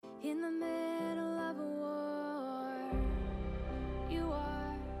in the middle of a war. You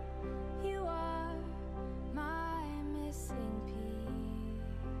are my missing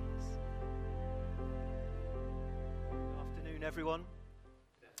piece. Good afternoon, everyone.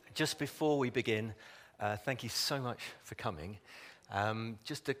 Just before we begin, thank you so much for coming.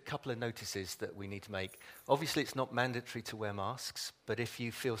 Just a couple of notices that we need to make. Obviously, it's not mandatory to wear masks, but if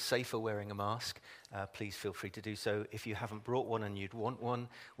you feel safer wearing a mask, please feel free to do so. If you haven't brought one and you'd want one,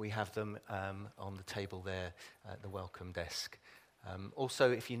 we have them on the table there at the welcome desk.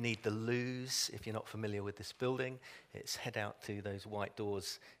 Also, if you need the loos, if you're not familiar with this building, it's head out to those white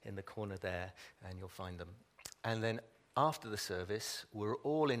doors in the corner there, and you'll find them. And then after the service, we're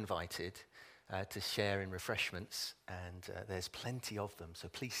all invited to share in refreshments, and there's plenty of them, so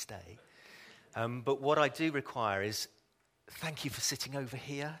please stay. But what I do require is, thank you for sitting over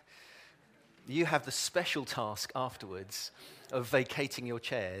here. You have the special task afterwards of vacating your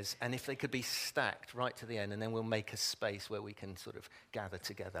chairs, and if they could be stacked right to the end, and then we'll make a space where we can sort of gather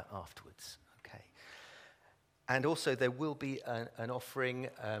together afterwards. Okay. And also there will be an offering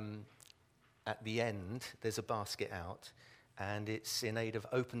at the end. There's a basket out, and it's in aid of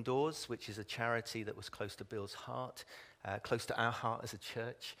Open Doors, which is a charity that was close to Bill's heart, close to our heart as a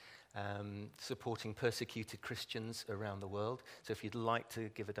church, supporting persecuted Christians around the world. So if you'd like to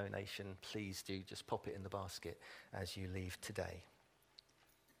give a donation, please do just pop it in the basket as you leave today.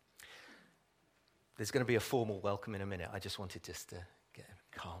 There's going to be a formal welcome in a minute. I just wanted to get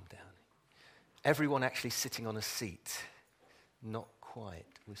calm down. Everyone actually sitting on a seat. Not quite.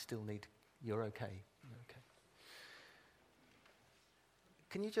 We still need... You're okay.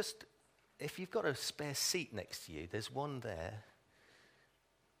 Can you just, if you've got a spare seat next to you, there's one there.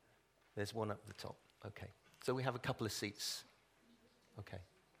 There's one up the top. Okay. So we have a couple of seats. Okay.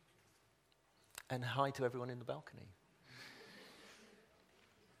 And hi to everyone in the balcony.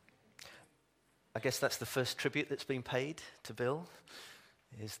 I guess that's the first tribute that's been paid to Bill,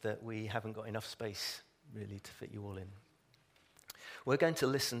 is that we haven't got enough space really to fit you all in. We're going to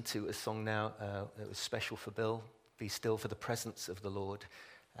listen to a song now that was special for Bill, Be Still for the Presence of the Lord.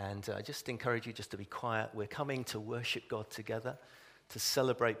 And I just encourage you just to be quiet. We're coming to worship God together, to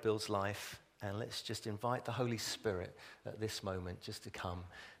celebrate Bill's life. And let's just invite the Holy Spirit at this moment just to come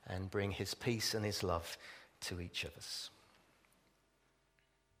and bring his peace and his love to each of us.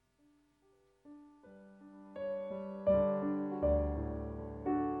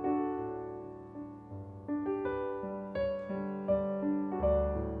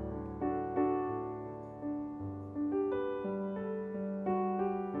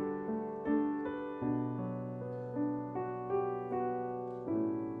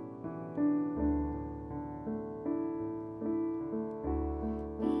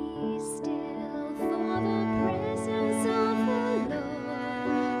 Be still for the presence of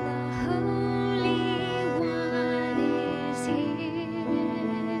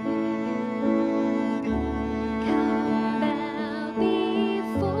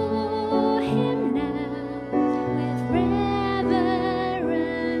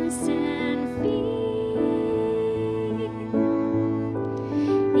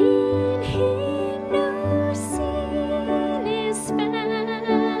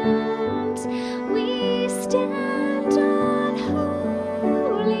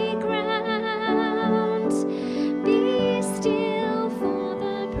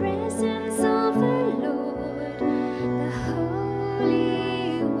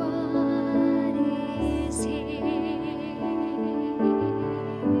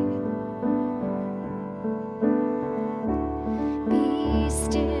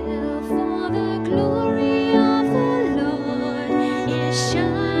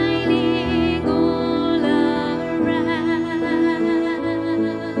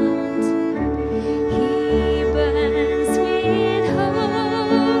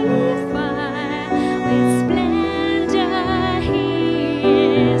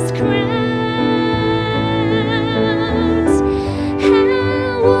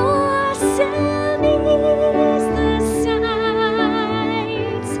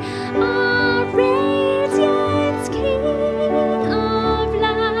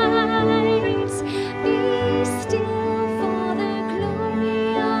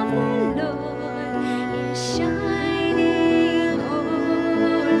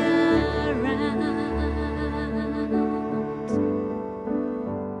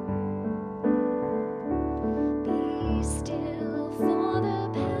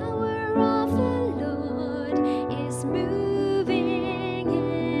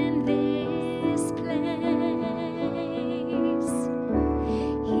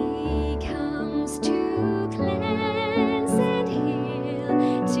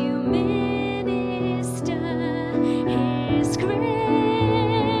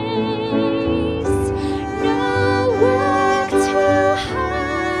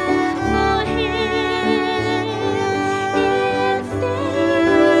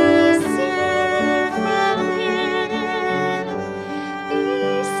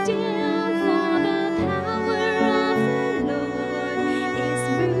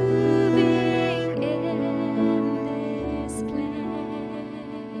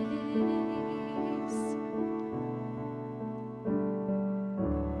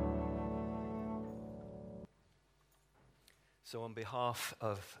So on behalf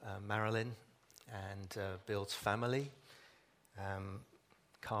of Marilyn and Bill's family,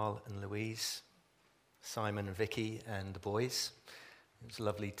 Carl and Louise, Simon and Vicky and the boys, it was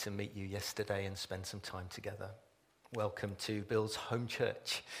lovely to meet you yesterday and spend some time together. Welcome to Bill's home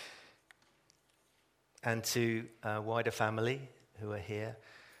church. And to wider family who are here.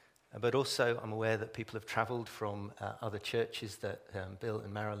 But also I'm aware that people have travelled from other churches that Bill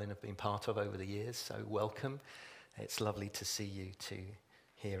and Marilyn have been part of over the years, so welcome. It's lovely to see you too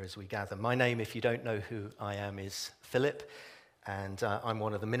here as we gather. My name, if you don't know who I am, is Philip, and I'm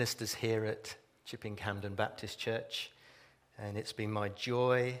one of the ministers here at Chipping Campden Baptist Church, and it's been my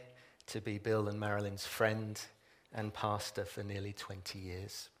joy to be Bill and Marilyn's friend and pastor for nearly 20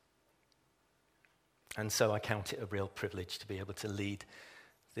 years. And so I count it a real privilege to be able to lead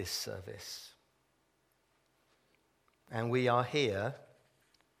this service. And we are here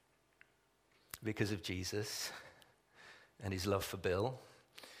because of Jesus and his love for Bill.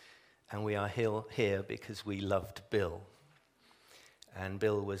 And we are here because we loved Bill. And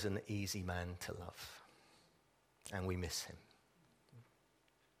Bill was an easy man to love. And we miss him.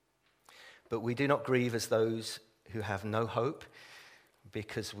 But we do not grieve as those who have no hope,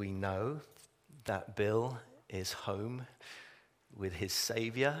 because we know that Bill is home with his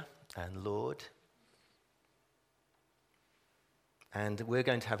Savior and Lord. And we're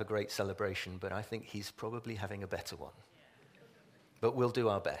going to have a great celebration, but I think he's probably having a better one. But we'll do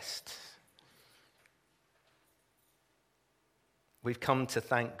our best. We've come to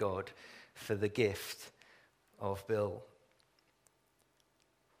thank God for the gift of Bill.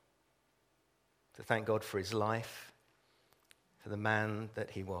 To thank God for his life, for the man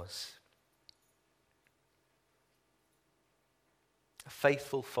that he was. A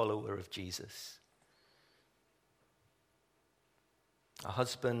faithful follower of Jesus. A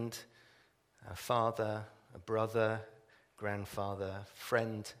husband, a father, a brother, grandfather,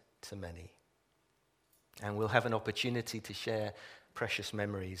 friend to many. And we'll have an opportunity to share precious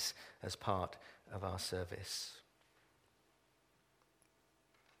memories as part of our service.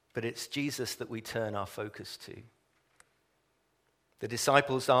 But it's Jesus that we turn our focus to. The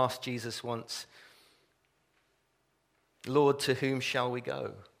disciples asked Jesus once, "Lord, to whom shall we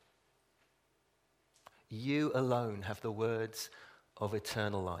go? You alone have the words of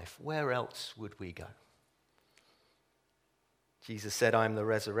eternal life. Where else would we go?" Jesus said, "I am the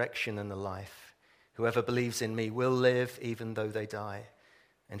resurrection and the life. Whoever believes in me will live even though they die.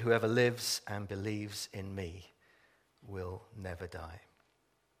 And whoever lives and believes in me will never die."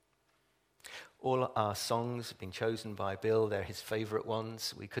 All our songs have been chosen by Bill. They're his favorite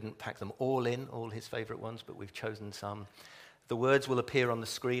ones. We couldn't pack them all in, all his favorite ones, but we've chosen some. The words will appear on the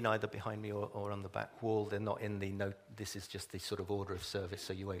screen, either behind me or on the back wall. They're not in the note. This is just the sort of order of service,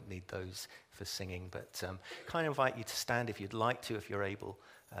 so you won't need those for singing. But kind of invite you to stand if you'd like to, if you're able,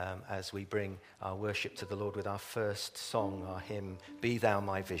 as we bring our worship to the Lord with our first song, our hymn, "Be Thou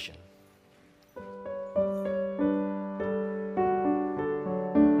My Vision."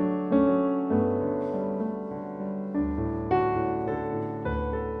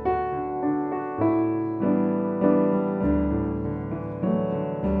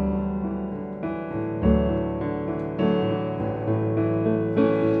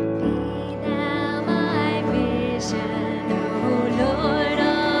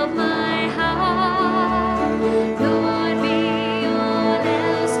 Lord, be all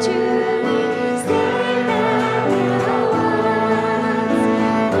else to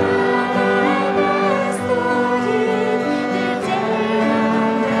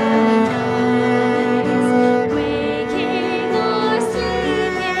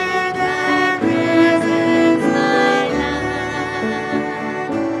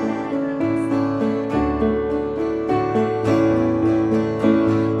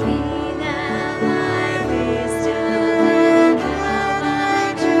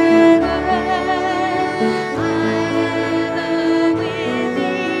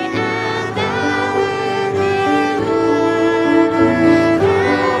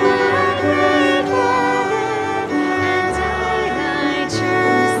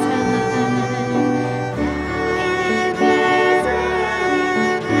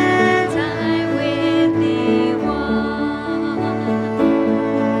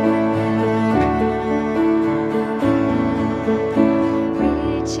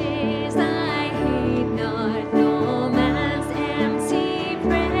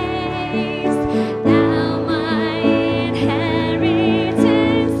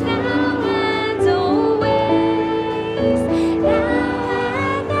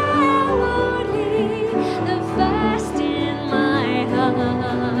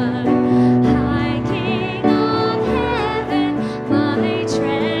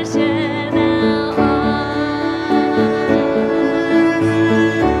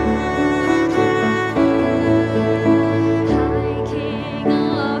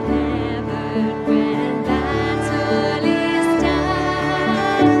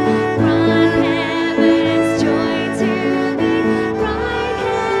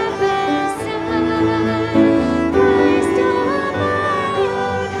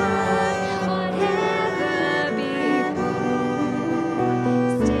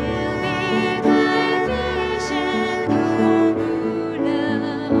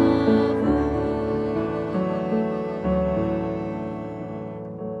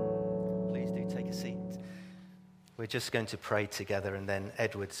just going to pray together, and then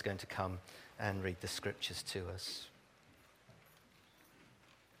Edward's going to come and read the scriptures to us.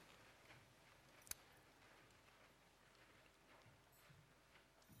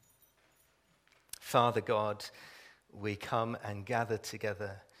 Father God, we come and gather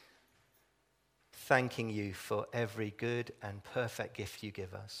together, thanking you for every good and perfect gift you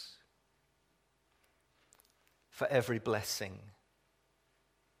give us, for every blessing.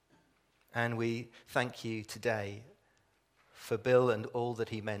 And we thank you today for Bill and all that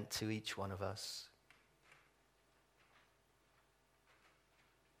he meant to each one of us.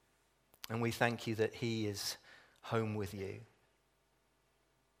 And we thank you that he is home with you,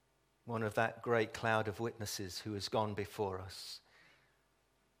 one of that great cloud of witnesses who has gone before us,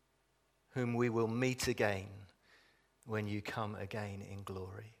 whom we will meet again when you come again in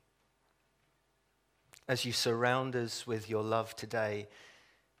glory. As you surround us with your love today,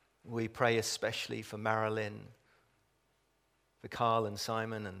 we pray especially for Marilyn, for Carl and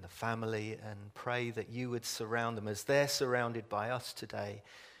Simon and the family, and pray that you would surround them as they're surrounded by us today.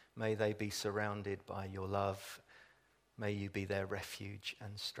 May they be surrounded by your love. May you be their refuge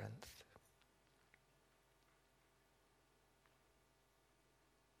and strength.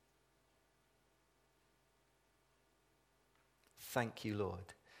 Thank you,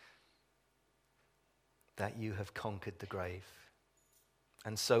 Lord, that you have conquered the grave.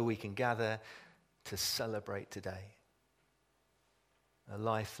 And so we can gather to celebrate today. A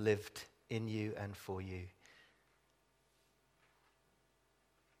life lived in you and for you.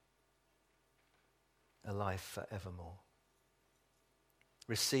 A life forevermore.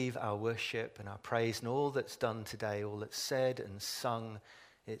 Receive our worship and our praise and all that's done today, all that's said and sung.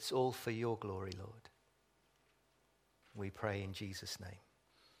 It's all for your glory, Lord. We pray in Jesus' name.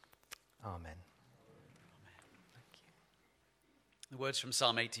 Amen. The words from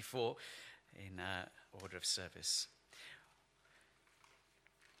Psalm 84 in order of service.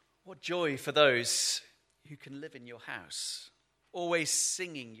 What joy for those who can live in your house, always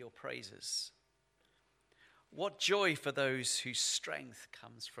singing your praises. What joy for those whose strength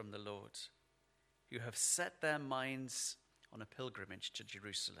comes from the Lord, who have set their minds on a pilgrimage to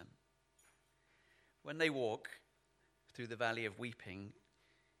Jerusalem. When they walk through the valley of weeping,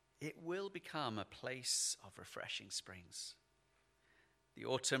 it will become a place of refreshing springs. The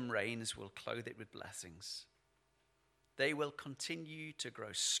autumn rains will clothe it with blessings. They will continue to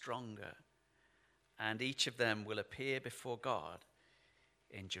grow stronger, and each of them will appear before God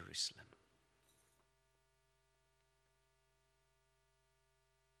in Jerusalem.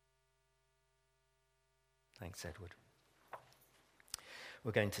 Thanks, Edward.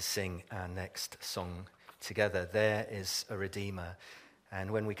 We're going to sing our next song together. There is a Redeemer.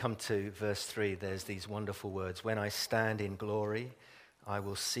 And when we come to verse 3, there's these wonderful words. When I stand in glory, I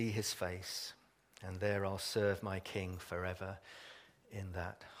will see his face, and there I'll serve my King forever in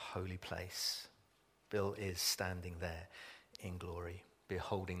that holy place. Bill is standing there in glory,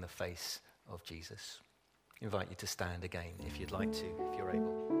 beholding the face of Jesus. I invite you to stand again if you'd like to, if you're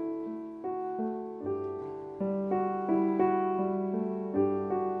able. Oh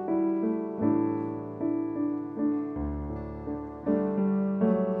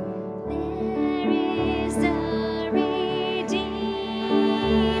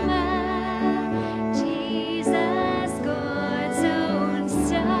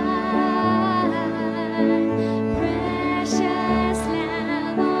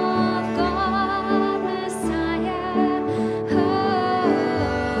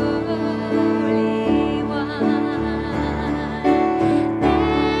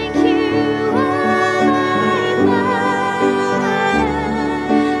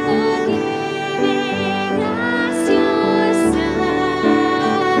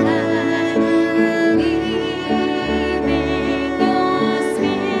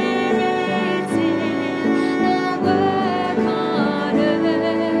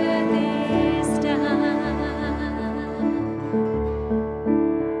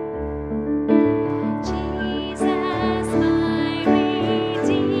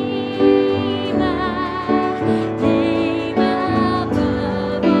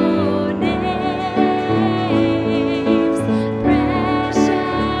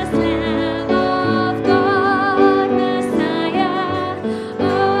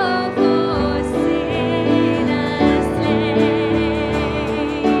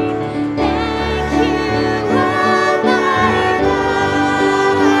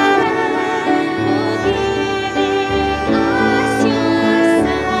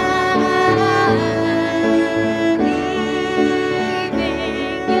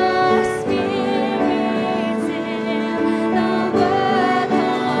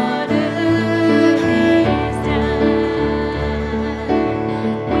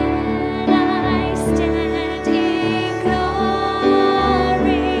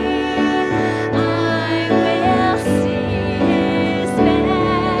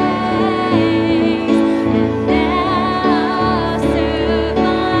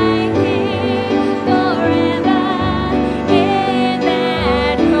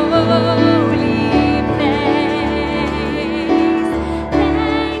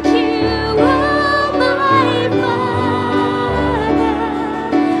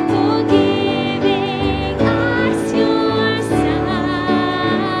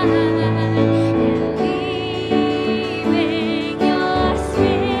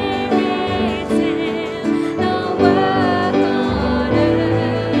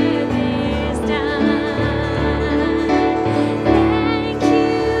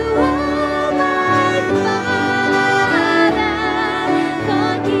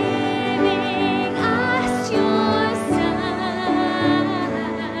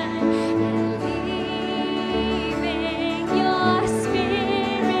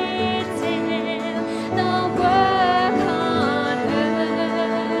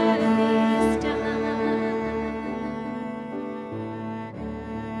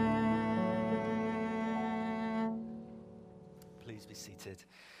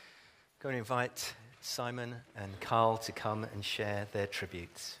Going to invite Simon and Carl to come and share their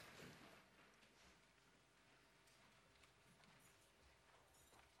tributes.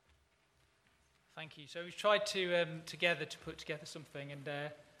 Thank you. So we've tried to put together something, and I'm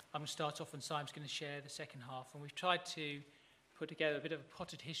going to start off and Simon's going to share the second half. And we've tried to put together a bit of a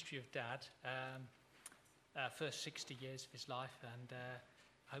potted history of Dad, first 60 years of his life, and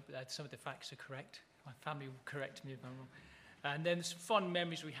I hope that some of the facts are correct. My family will correct me if I'm wrong. And then some fond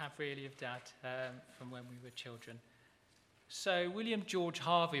memories we have really of Dad from when we were children. So William George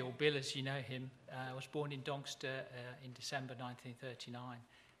Harvey, or Bill as you know him, was born in Doncaster in December 1939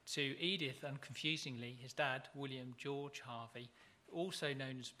 to Edith, unconfusingly, his dad, William George Harvey, also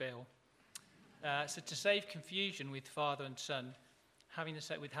known as Bill. So to save confusion with father and son, having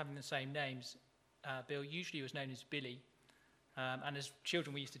the same names, Bill usually was known as Billy. And as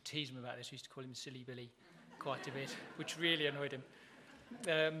children, we used to tease him about this. We used to call him Silly Billy quite a bit, which really annoyed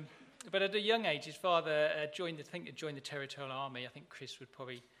him. But at a young age, his father joined the Territorial Army. I think Chris would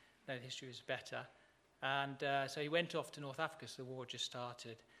probably know the history was better. And so he went off to North Africa, so the war just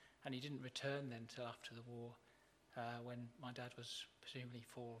started. And he didn't return then until after the war, when my dad was presumably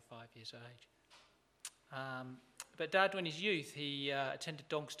 4 or 5 years of age. But Dad, when his youth, he attended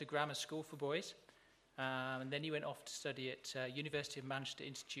Doncaster Grammar School for boys. And then he went off to study at University of Manchester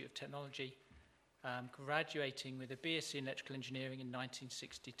Institute of Technology, graduating with a BSc in Electrical Engineering in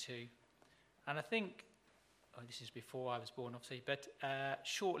 1962. And I think, this is before I was born obviously, but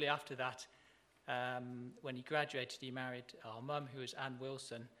shortly after that, when he graduated, he married our mum, who was Anne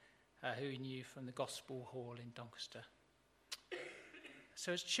Wilson, who he knew from the Gospel Hall in Doncaster.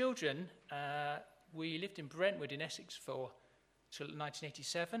 So as children, we lived in Brentwood in Essex till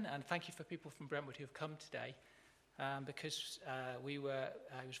 1987, and thank you for people from Brentwood who have come today, because I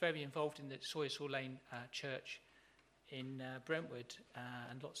was very involved in the Sawyers Lane Church in Brentwood,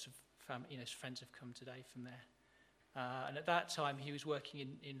 and lots of friends have come today from there. And at that time, he was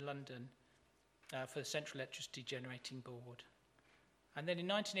working in London for the Central Electricity Generating Board. And then in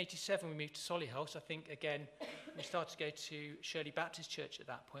 1987, we moved to Solihull. I think, again, we started to go to Shirley Baptist Church at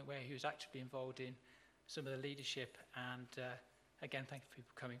that point, where he was actively involved in some of the leadership. And again, thank you for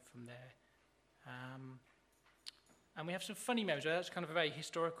people coming from there. And we have some funny memories. Well, that's kind of a very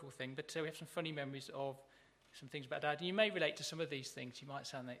historical thing, but we have some funny memories of some things about Dad. And you may relate to some of these things. You might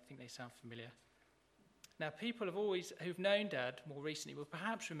think they sound familiar. Now, people who've known Dad more recently will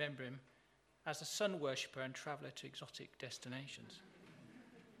perhaps remember him as a sun worshipper and traveller to exotic destinations.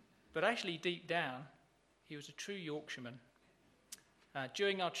 But actually, deep down, he was a true Yorkshireman.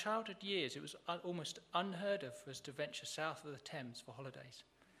 During our childhood years, it was almost unheard of for us to venture south of the Thames for holidays,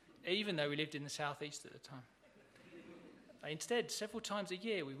 even though we lived in the southeast at the time. Instead, several times a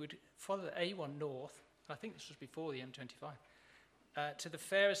year, we would follow the A1 north, I think this was before the M25, to the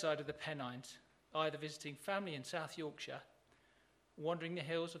fairer side of the Pennines, either visiting family in South Yorkshire, wandering the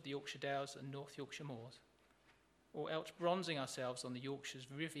hills of the Yorkshire Dales and North Yorkshire Moors, or else bronzing ourselves on the Yorkshire's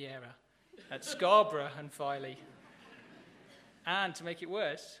Riviera at Scarborough and Filey. And to make it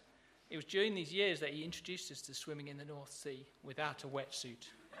worse, it was during these years that he introduced us to swimming in the North Sea without a wetsuit.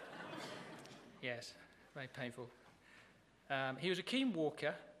 Yes, very painful. He was a keen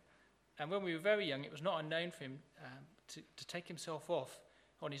walker, and when we were very young, it was not unknown for him to take himself off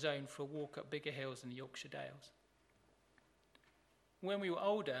on his own for a walk up bigger hills in the Yorkshire Dales. When we were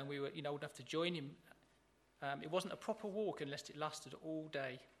older and we were old enough to join him, it wasn't a proper walk unless it lasted all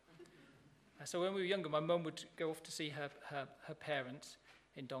day. So when we were younger, my mum would go off to see her parents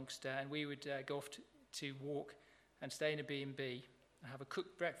in Doncaster, and we would go off to walk and stay in a B&B and have a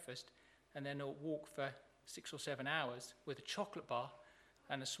cooked breakfast, and then walk for 6 or 7 hours with a chocolate bar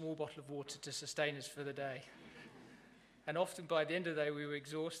and a small bottle of water to sustain us for the day. And often by the end of the day, we were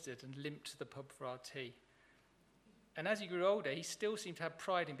exhausted and limped to the pub for our tea. And as he grew older, he still seemed to have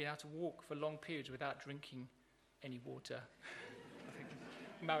pride in being able to walk for long periods without drinking any water. I think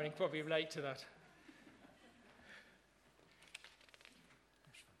Marion probably relate to that.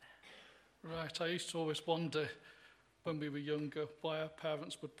 Right, I used to always wonder when we were younger why our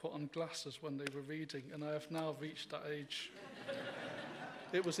parents would put on glasses when they were reading, and I have now reached that age.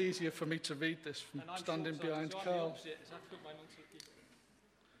 It was easier for me to read this from standing behind Carl.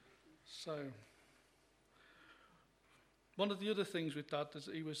 So, one of the other things with Dad is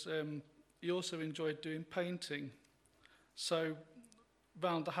he also enjoyed doing painting. So,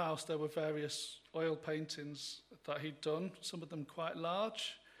 around the house there were various oil paintings that he'd done, some of them quite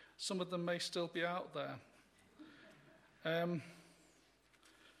large, some of them may still be out there.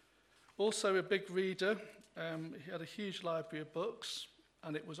 Also a big reader. He had a huge library of books,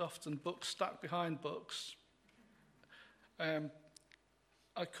 and it was often books stacked behind books.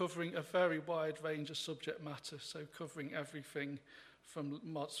 covering a very wide range of subject matter, so covering everything from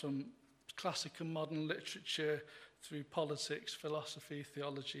classic and modern literature through politics, philosophy,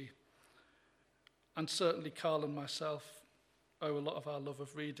 theology. And certainly Carl and myself owe a lot of our love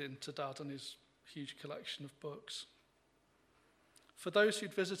of reading to Dad and his huge collection of books. For those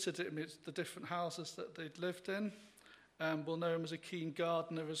who'd visited him, it's the different houses that they'd lived in, will know him as a keen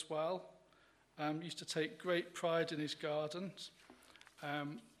gardener as well. Used to take great pride in his gardens.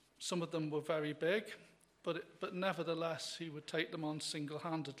 Some of them were very big, but nevertheless he would take them on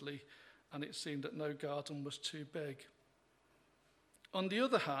single-handedly, and it seemed that no garden was too big. On the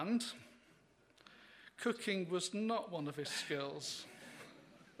other hand, cooking was not one of his skills,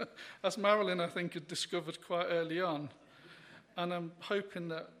 as Marilyn, I think, had discovered quite early on. And I'm hoping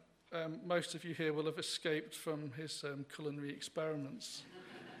that most of you here will have escaped from his culinary experiments.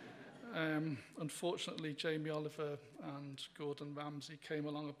 Unfortunately, Jamie Oliver and Gordon Ramsay came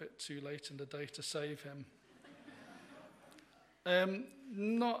along a bit too late in the day to save him.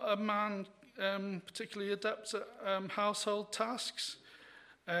 Not a man particularly adept at household tasks.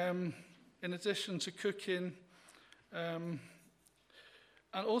 In addition to cooking, and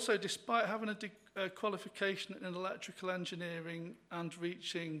also despite having a qualification in electrical engineering and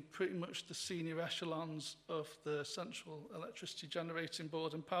reaching pretty much the senior echelons of the Central Electricity Generating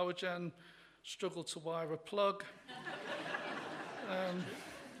Board and PowerGen, struggled to wire a plug.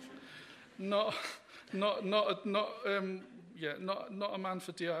 Not a man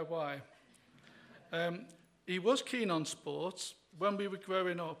for DIY. He was keen on sports. When we were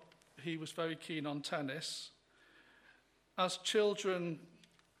growing up, he was very keen on tennis. As children,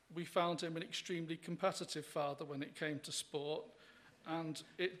 we found him an extremely competitive father when it came to sport, and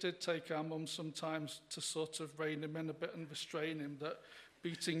it did take our mum sometimes to sort of rein him in a bit and restrain him, that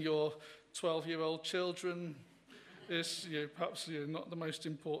beating your 12-year-old children is perhaps not the most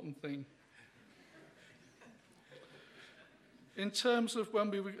important thing. In terms of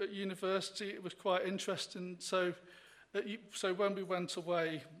when we were at university, it was quite interesting. So when we went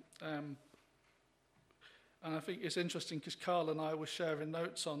away, and I think it's interesting because Carl and I were sharing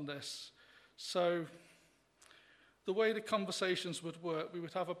notes on this. So the way the conversations would work, we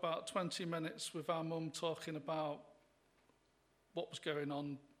would have about 20 minutes with our mum talking about what was going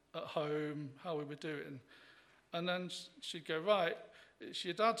on at home, how we were doing. And then she'd go, right, it's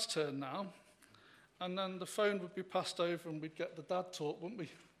your dad's turn now. And then the phone would be passed over and we'd get the dad talk, wouldn't we?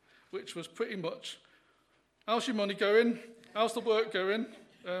 Which was pretty much, how's your money going? How's the work going?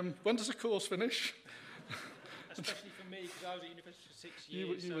 When does the course finish? Especially for me, because I was at university for 6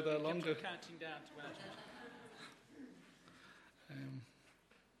 years. You were there longer. Counting down to when I was.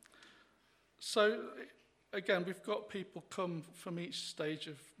 So, again, we've got people come from each stage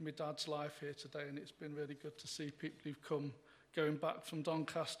of my dad's life here today, and it's been really good to see people who've come going back from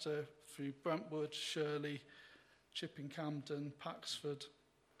Doncaster through Brentwood, Shirley, Chipping Camden, Paxford.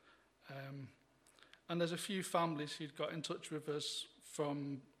 And there's a few families who'd got in touch with us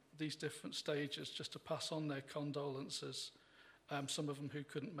from these different stages just to pass on their condolences, some of them who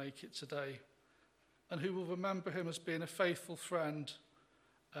couldn't make it today, and who will remember him as being a faithful friend,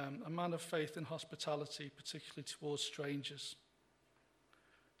 a man of faith and hospitality, particularly towards strangers.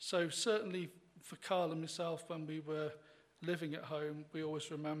 So certainly for Carl and myself, when we were living at home, we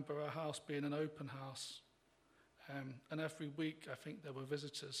always remember our house being an open house. And every week, I think there were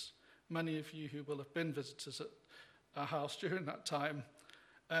visitors. Many of you who will have been visitors at our house during that time.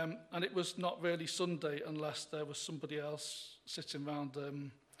 And it was not really Sunday unless there was somebody else sitting around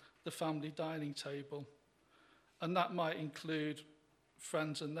the family dining table. And that might include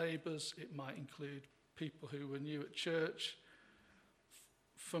friends and neighbours. It might include people who were new at church.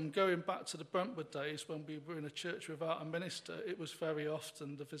 From going back to the Brentwood days when we were in a church without a minister, it was very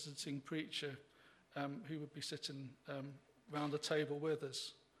often the visiting preacher who would be sitting round the table with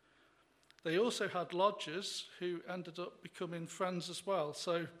us. They also had lodgers who ended up becoming friends as well.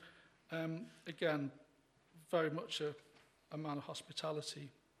 So, again, very much a man of hospitality.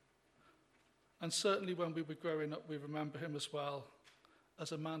 And certainly when we were growing up, we remember him as well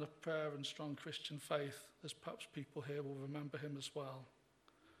as a man of prayer and strong Christian faith, as perhaps people here will remember him as well.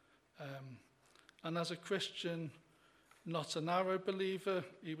 And as a Christian, not a narrow believer,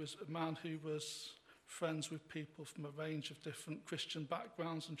 he was a man who was friends with people from a range of different Christian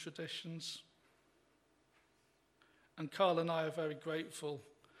backgrounds and traditions. And Carl and I are very grateful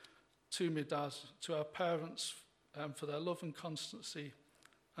to my dad, to our parents, for their love and constancy,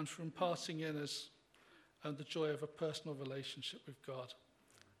 and for imparting in us the joy of a personal relationship with God,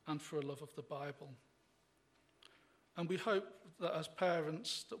 and for a love of the Bible. And we hope that as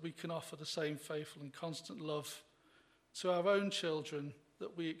parents that we can offer the same faithful and constant love to our own children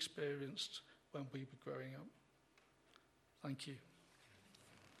that we experienced when we were growing up. Thank you.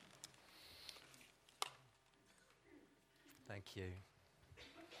 Thank you.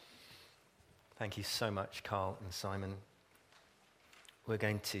 Thank you so much, Carl and Simon. We're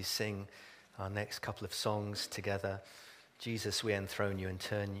going to sing our next couple of songs together. Jesus, we enthrone you, and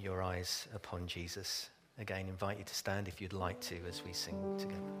turn your eyes upon Jesus. Again, invite you to stand if you'd like to as we sing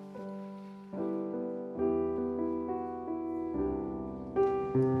together.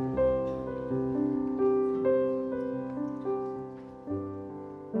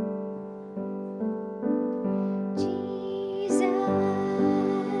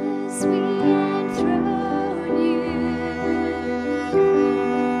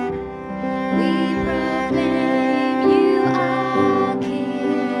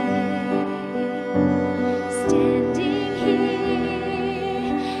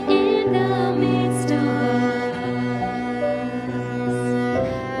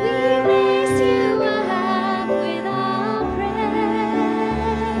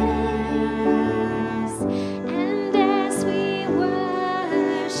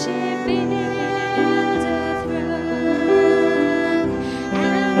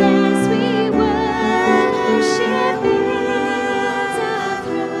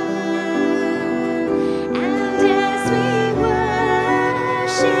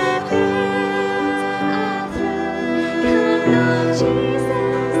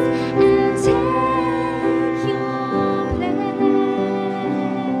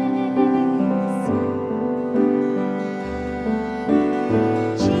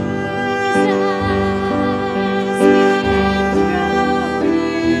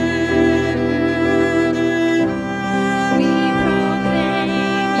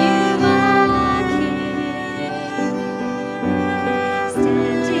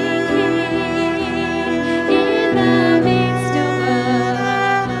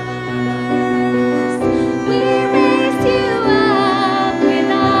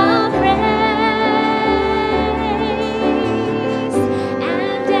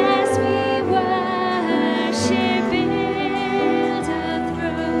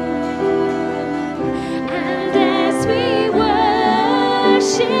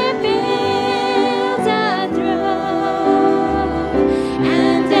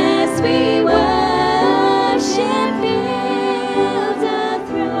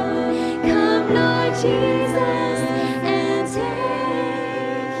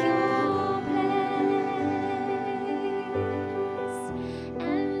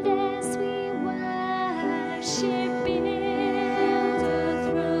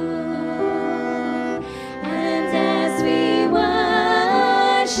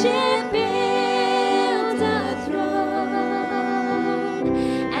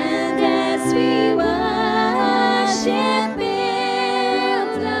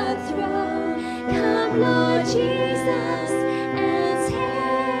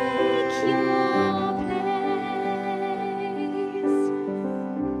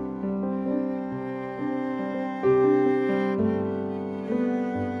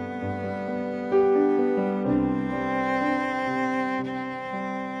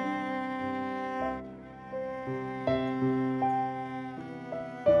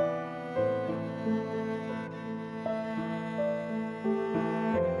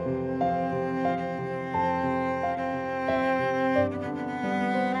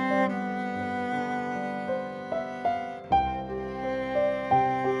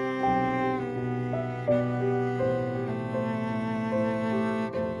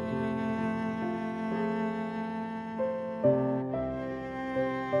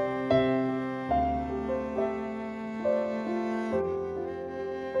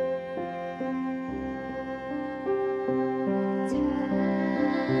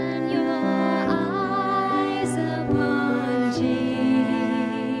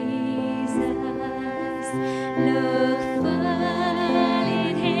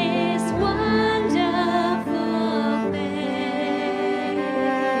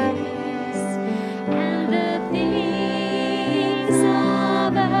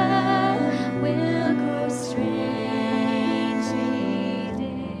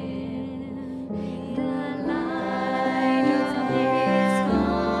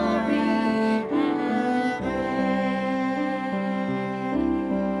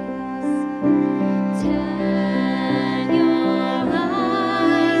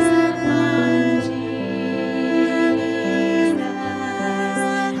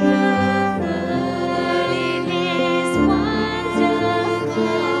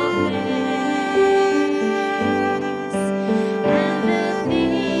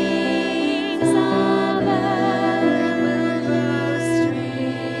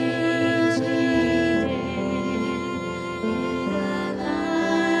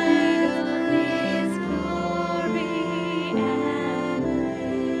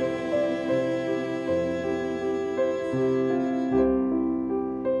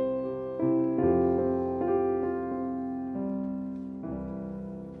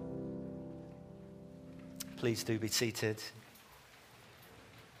 Please do be seated.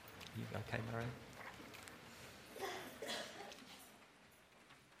 You okay, Marion?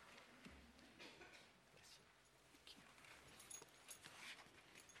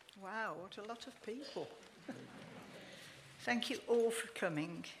 Wow, what a lot of people. Thank you all for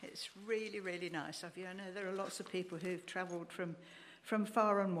coming. It's really, really nice of you. I know there are lots of people who've travelled from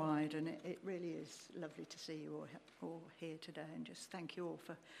far and wide, and it really is lovely to see you all here today, and just thank you all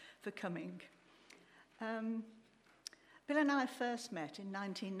for coming. Bill and I first met in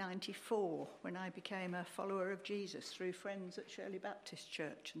 1994 when I became a follower of Jesus through friends at Shirley Baptist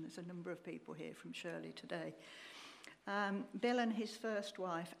Church, and there's a number of people here from Shirley today. Bill and his first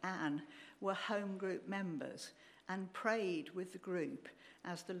wife, Anne, were home group members and prayed with the group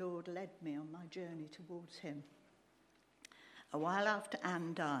as the Lord led me on my journey towards him. A while after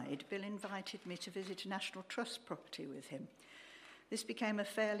Anne died, Bill invited me to visit a National Trust property with him. This became a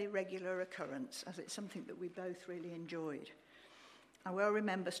fairly regular occurrence, as it's something that we both really enjoyed. I well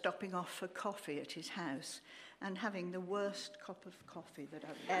remember stopping off for coffee at his house and having the worst cup of coffee that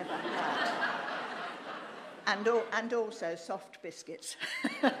I've ever had. And also soft biscuits.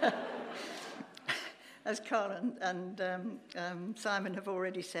 As Carl and Simon have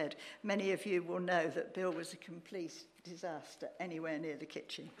already said, many of you will know that Bill was a complete disaster anywhere near the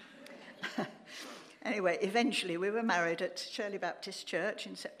kitchen. Anyway, eventually we were married at Shirley Baptist Church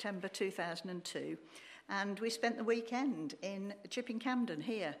in September 2002, and we spent the weekend in Chipping Campden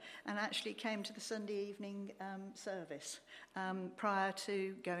here, and actually came to the Sunday evening service prior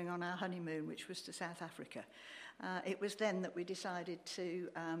to going on our honeymoon, which was to South Africa. It was then that we decided to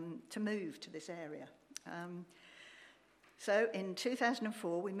move to this area. So in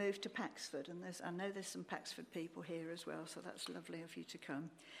 2004 we moved to Paxford, and I know there's some Paxford people here as well, so that's lovely of you to come.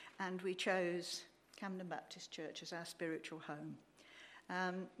 And we chose Camden Baptist Church as our spiritual home.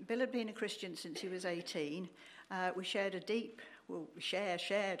 Bill had been a Christian since he was 18. We shared a deep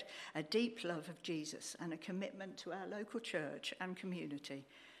love of Jesus and a commitment to our local church and community,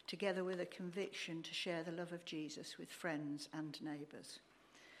 together with a conviction to share the love of Jesus with friends and neighbours.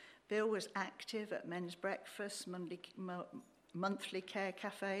 Bill was active at men's breakfasts, monthly care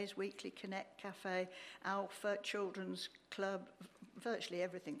cafes, weekly Connect Cafe, Alpha, Children's Club, virtually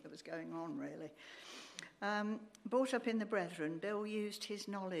everything that was going on, really. Brought up in the Brethren, Bill used his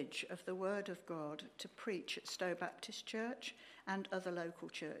knowledge of the Word of God to preach at Stowe Baptist Church and other local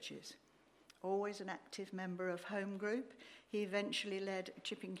churches. Always an active member of Home Group, he eventually led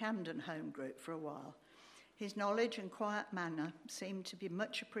Chipping Campden Home Group for a while. His knowledge and quiet manner seemed to be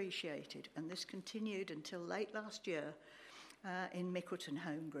much appreciated, and this continued until late last year in Mickleton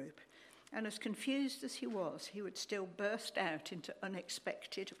Home Group. And as confused as he would still burst out into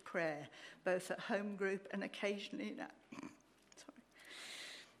unexpected prayer, both at Home Group and occasionally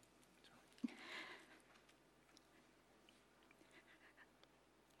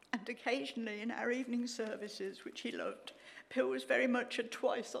in our evening services, which he loved. Bill was very much a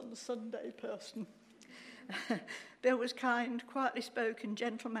twice on Sunday person. Bill was kind, quietly spoken,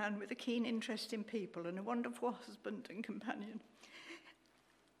 gentle man with a keen interest in people and a wonderful husband and companion.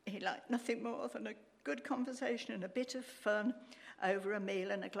 He liked nothing more than a good conversation and a bit of fun over a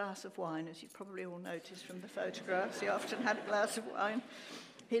meal and a glass of wine, as you probably all noticed from the photographs. He often had a glass of wine.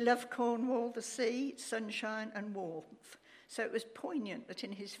 He loved Cornwall, the sea, sunshine and warmth. So it was poignant that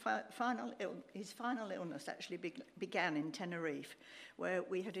in his final illness actually began in Tenerife, where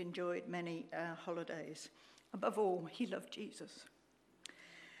we had enjoyed many holidays. Above all, he loved Jesus.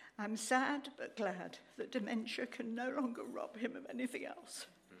 I'm sad but glad that dementia can no longer rob him of anything else.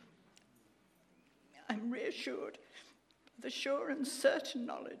 I'm reassured of the sure and certain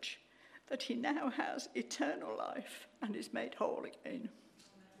knowledge that he now has eternal life and is made whole again.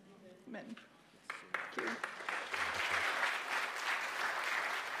 Amen. Thank you.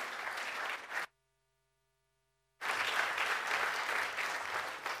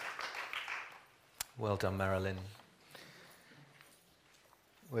 Well done, Marilyn.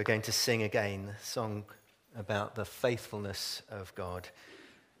 We're going to sing again a song about the faithfulness of God.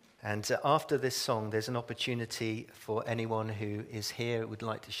 And after this song, there's an opportunity for anyone who is here who would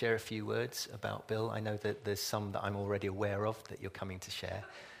like to share a few words about Bill. I know that there's some that I'm already aware of that you're coming to share.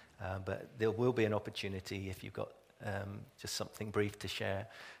 But there will be an opportunity if you've got just something brief to share.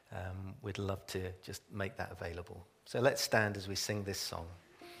 We'd love to just make that available. So let's stand as we sing this song.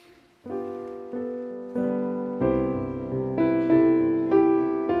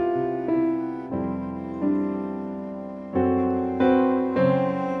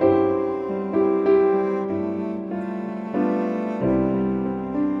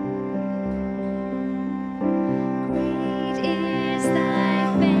 Great is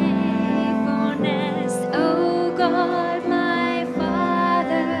thy faithfulness, O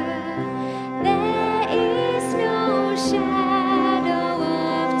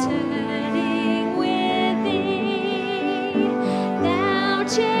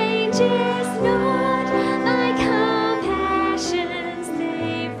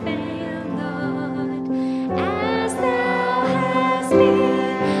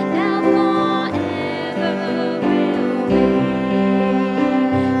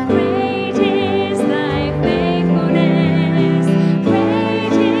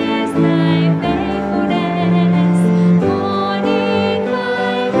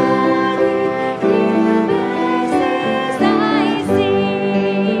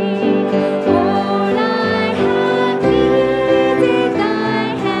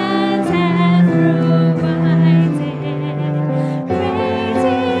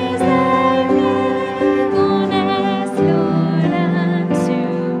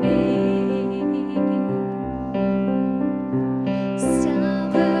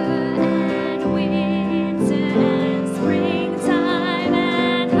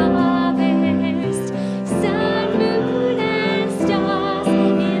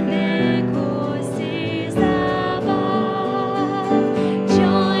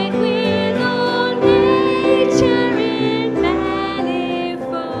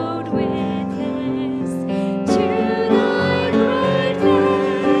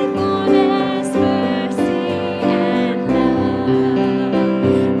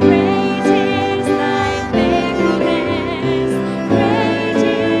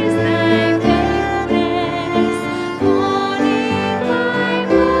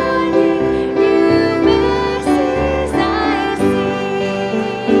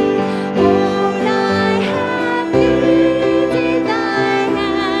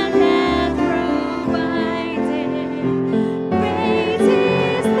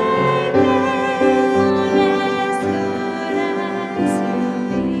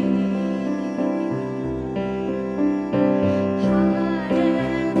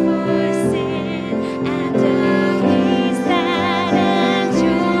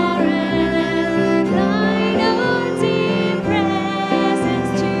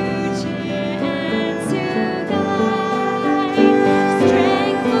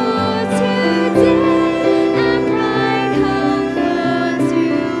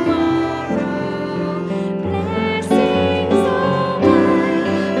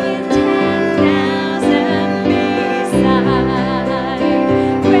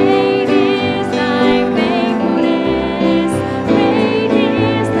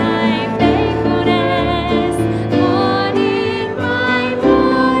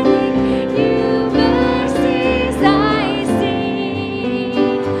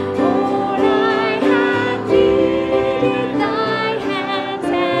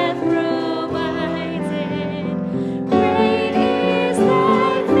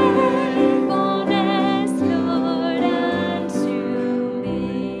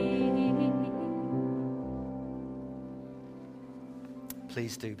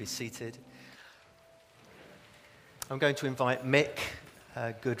Please do be seated. I'm going to invite Mick,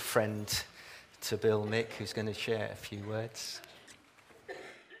 a good friend to Bill, Mick, who's going to share a few words.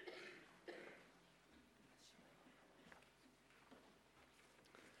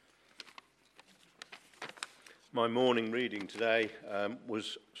 My morning reading today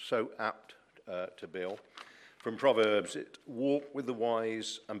was so apt to Bill. From Proverbs, walk with the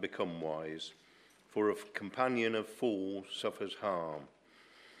wise and become wise, for a companion of fools suffers harm.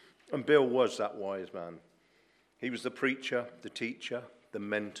 And Bill was that wise man. He was the preacher, the teacher, the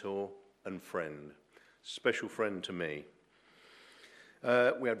mentor and friend. Special friend to me.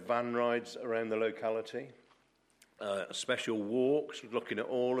 We had van rides around the locality, special walks, looking at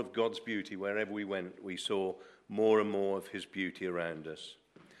all of God's beauty. Wherever we went, we saw more and more of his beauty around us.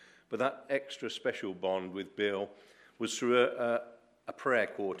 But that extra special bond with Bill was through a prayer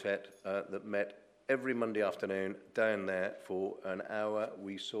quartet that met every Monday afternoon down there for an hour.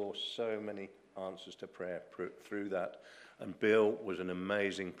 We saw so many answers to prayer through that. And Bill was an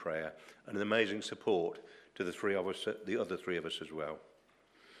amazing prayer and an amazing support to the other three of us as well.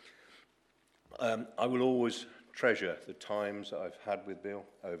 I will always treasure the times that I've had with Bill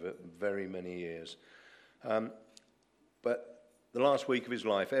over very many years. But the last week of his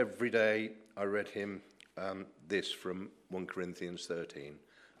life, every day I read him this from 1 Corinthians 13,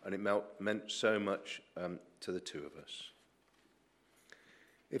 and it meant so much to the two of us.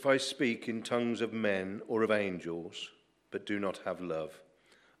 If I speak in tongues of men or of angels, but do not have love,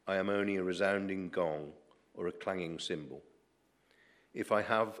 I am only a resounding gong or a clanging cymbal. If I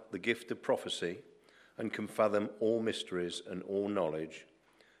have the gift of prophecy and can fathom all mysteries and all knowledge,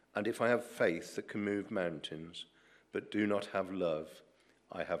 and if I have faith that can move mountains, but do not have love,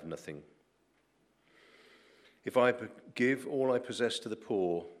 I have nothing. If I give all I possess to the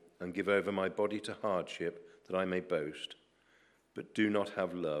poor and give over my body to hardship that I may boast, but do not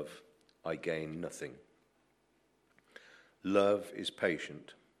have love, I gain nothing. Love is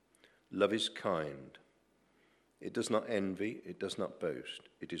patient. Love is kind. It does not envy. It does not boast.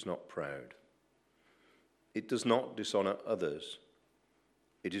 It is not proud. It does not dishonor others.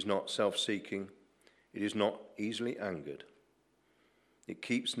 It is not self-seeking. It is not easily angered. It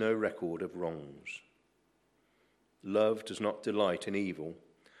keeps no record of wrongs. Love does not delight in evil,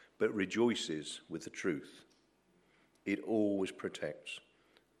 but rejoices with the truth. It always protects,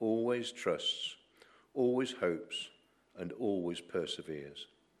 always trusts, always hopes, and always perseveres.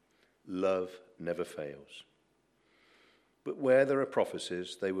 Love never fails. But where there are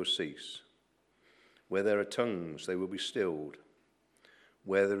prophecies, they will cease. Where there are tongues, they will be stilled.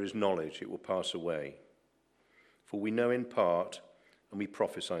 Where there is knowledge, it will pass away. For we know in part, and we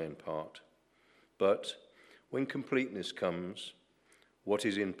prophesy in part. But when completeness comes, what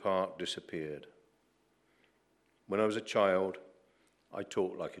is in part disappeared. When I was a child, I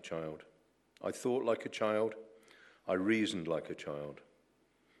talked like a child. I thought like a child. I reasoned like a child.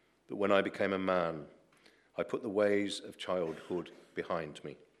 But when I became a man, I put the ways of childhood behind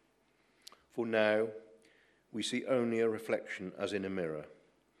me. For now, we see only a reflection as in a mirror.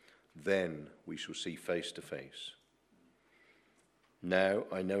 Then we shall see face to face. Now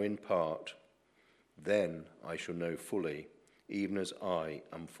I know in part. Then I shall know fully, even as I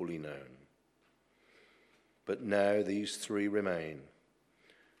am fully known. But now these three remain: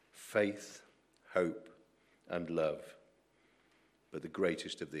 faith, hope, and love. But the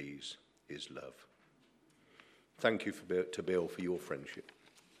greatest of these is love. Thank you to Bill for your friendship.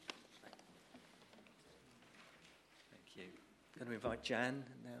 Thank you. I'm going to invite Jan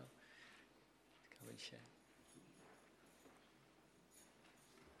now to come and share.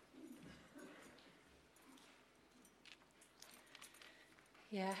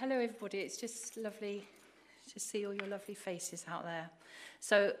 Yeah, hello everybody. It's just lovely to see all your lovely faces out there.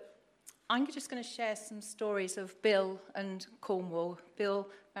 So I'm just going to share some stories of Bill and Cornwall. Bill,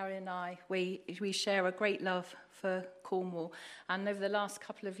 Mary and I, we share a great love for Cornwall. And over the last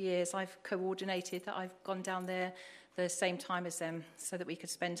couple of years, I've coordinated that I've gone down there the same time as them so that we could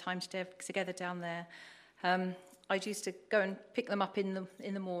spend time together down there. I used to go and pick them up in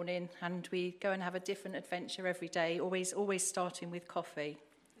the morning, and we go and have a different adventure every day, always starting with coffee.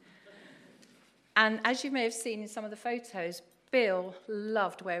 And as you may have seen in some of the photos, Bill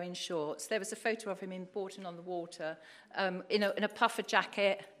loved wearing shorts. There was a photo of him in Bourton on the Water in a puffer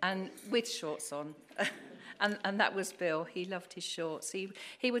jacket and with shorts on. and that was Bill. He loved his shorts.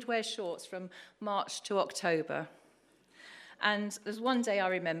 He would wear shorts from March to October. And there's one day I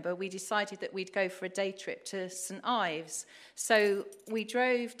remember we decided that we'd go for a day trip to St Ives. So we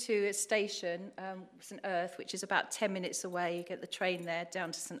drove to a station, St Earth, which is about 10 minutes away. You get the train there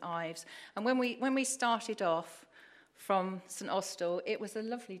down to St Ives. And when we started off, from St Austell, it was a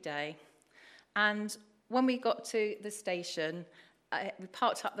lovely day. And when we got to the station, we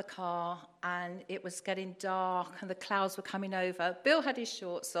parked up the car and it was getting dark and the clouds were coming over. Bill had his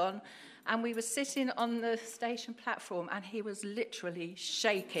shorts on and we were sitting on the station platform and he was literally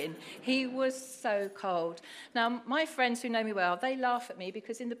shaking. He was so cold. Now, my friends who know me well, they laugh at me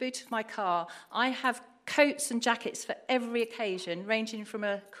because in the boot of my car, I have coats and jackets for every occasion, ranging from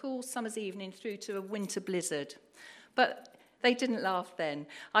a cool summer's evening through to a winter blizzard. But they didn't laugh then.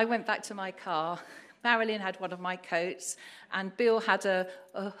 I went back to my car. Marilyn had one of my coats, and Bill had a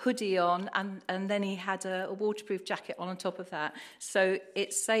hoodie on, and then he had a waterproof jacket on top of that. So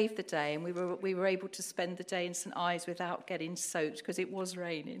it saved the day, and we were able to spend the day in St Ives without getting soaked because it was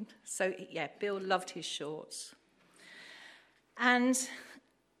raining. So, yeah, Bill loved his shorts. And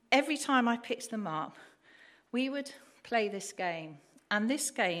every time I picked them up, we would play this game. And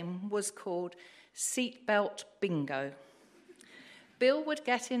this game was called Seatbelt Bingo. Bill would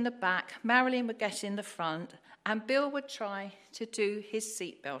get in the back, Marilyn would get in the front, and Bill would try to do his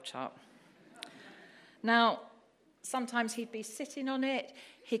seatbelt up. Now, sometimes he'd be sitting on it,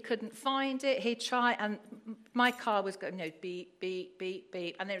 he couldn't find it, he'd try, and my car was going, beep, beep, beep,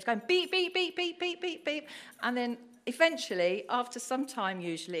 beep, and then it was going beep, beep, beep, beep, beep, beep, beep, and then eventually, after some time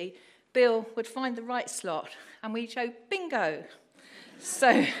usually, Bill would find the right slot, and we'd go bingo.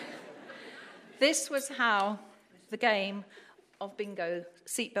 So, this was how the game of bingo,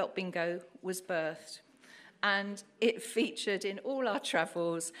 seatbelt bingo, was birthed. And it featured in all our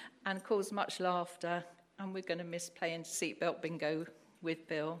travels and caused much laughter. And we're going to miss playing seatbelt bingo with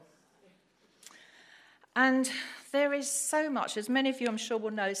Bill. And there is so much, as many of you I'm sure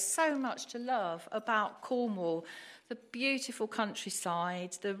will know, so much to love about Cornwall. The beautiful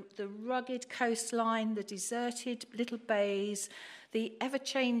countryside, the rugged coastline, the deserted little bays, the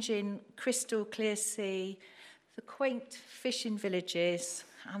ever-changing crystal clear sea, the quaint fishing villages,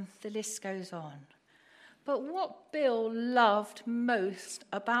 and the list goes on. But what Bill loved most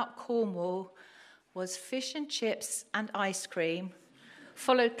about Cornwall was fish and chips and ice cream,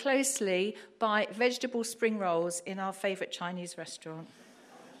 followed closely by vegetable spring rolls in our favourite Chinese restaurant.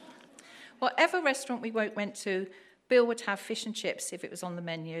 Whatever restaurant we went to, Bill would have fish and chips if it was on the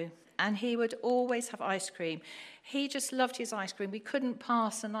menu, and he would always have ice cream. He just loved his ice cream. We couldn't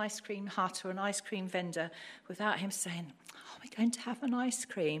pass an ice cream hut or an ice cream vendor without him saying, "Are we going to have an ice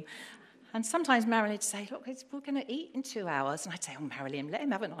cream?" And sometimes Marilyn would say, "Look, we're going to eat in 2 hours." And I'd say, "Oh, Marilyn, let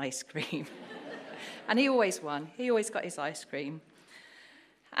him have an ice cream." And he always won. He always got his ice cream.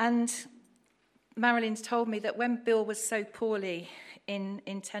 And Marilyn's told me that when Bill was so poorly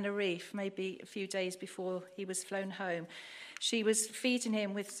in Tenerife, maybe a few days before he was flown home, she was feeding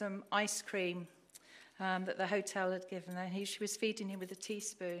him with some ice cream that the hotel had given her. She was feeding him with a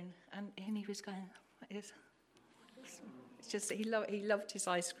teaspoon, and he was going, it's just he loved his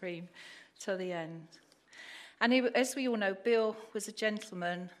ice cream till the end. And as we all know, Bill was a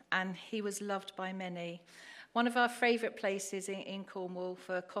gentleman, and he was loved by many. One of our favourite places in Cornwall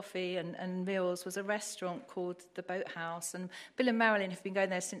for coffee and meals was a restaurant called The Boathouse. And Bill and Marilyn have been going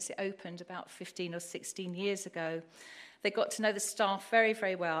there since it opened about 15 or 16 years ago. They got to know the staff very,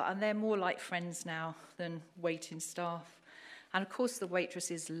 very well, and they're more like friends now than waiting staff. And, of course, the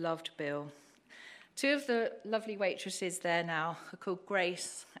waitresses loved Bill. Two of the lovely waitresses there now are called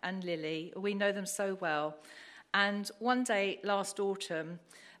Grace and Lily. We know them so well. And one day last autumn,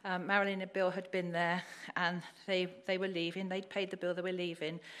 Marilyn and Bill had been there, and they were leaving. They'd paid the bill, they were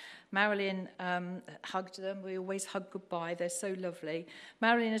leaving. Marilyn hugged them. We always hug goodbye. They're so lovely.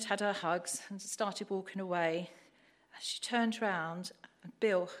 Marilyn had had her hugs and started walking away. She turned round, and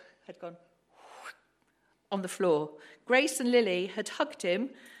Bill had gone on the floor. Grace and Lily had hugged him,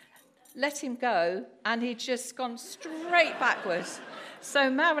 let him go, and he'd just gone straight backwards. So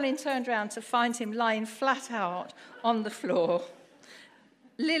Marilyn turned round to find him lying flat out on the floor.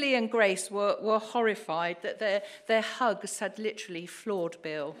 Lily and Grace were horrified that their hugs had literally floored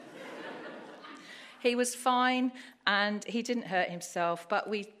Bill. He was fine, and he didn't hurt himself, but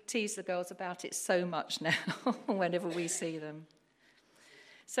we tease the girls about it so much now whenever we see them.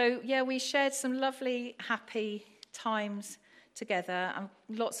 So, yeah, we shared some lovely, happy times together, and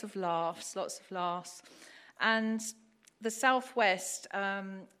lots of laughs. And the Southwest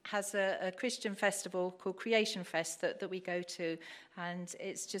has a Christian festival called Creation Fest that we go to, and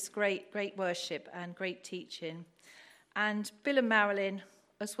it's just great worship and great teaching. And Bill and Marilyn,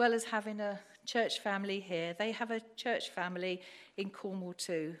 as well as having a church family here, they have a church family in Cornwall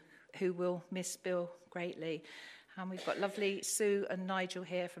too, who will miss Bill greatly. And we've got lovely Sue and Nigel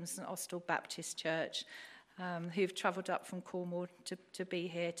here from St Austell Baptist Church, who've travelled up from Cornwall to be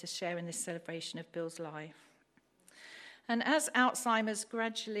here to share in this celebration of Bill's life. And as Alzheimer's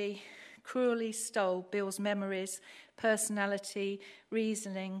gradually, cruelly stole Bill's memories, personality,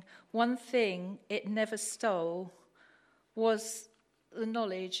 reasoning, one thing it never stole was the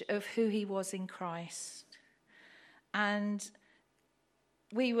knowledge of who he was in Christ. And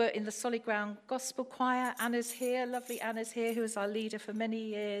we were in the Solid Ground Gospel Choir. Anna's here, lovely Anna's here, who was our leader for many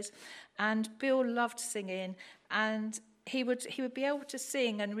years. And Bill loved singing, and he would be able to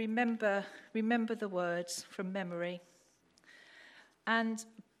sing and remember the words from memory. And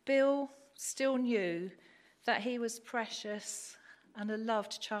Bill still knew that he was precious and a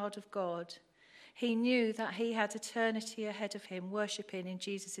loved child of God. He knew that he had eternity ahead of him, worshipping in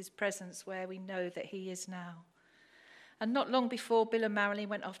Jesus' presence where we know that he is now. And not long before Bill and Marilyn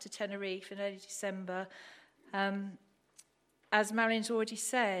went off to Tenerife in early December, as Marilyn's already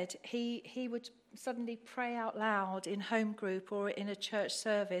said, he would suddenly pray out loud in home group or in a church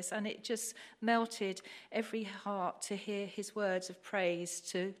service, and it just melted every heart to hear his words of praise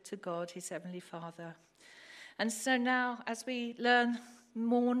to God, his Heavenly Father. And so now, as we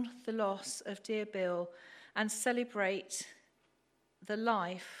mourn the loss of dear Bill and celebrate the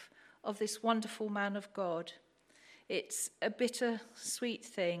life of this wonderful man of God, it's a bittersweet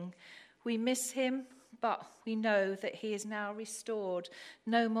thing. We miss him, but we know that he is now restored,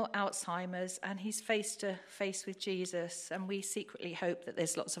 no more Alzheimer's, and he's face to face with Jesus, and we secretly hope that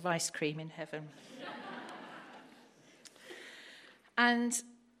there's lots of ice cream in heaven. And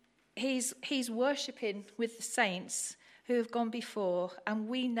he's worshipping with the saints who have gone before, and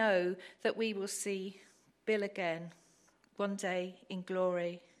we know that we will see Bill again one day in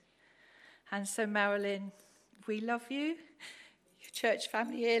glory. And so, Marilyn, we love you. Your church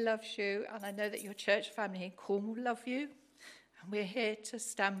family here loves you, and I know that your church family in Cornwall love you. And we're here to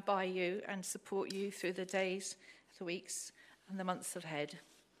stand by you and support you through the days, the weeks, and the months ahead.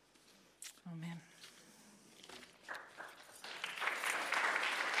 Amen.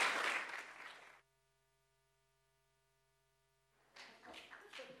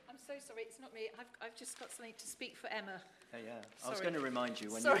 I'm so sorry, it's not me. I've just got something to speak for Emma. Yeah. I Sorry. was going to remind you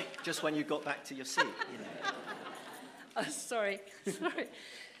when you got back to your seat. You know. Oh, sorry.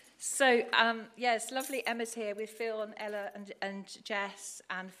 So, it's lovely. Emma's here with Phil and Ella and Jess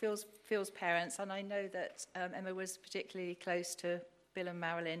and Phil's parents. And I know that Emma was particularly close to Bill and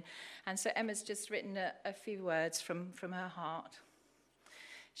Marilyn. And so Emma's just written a few words from her heart.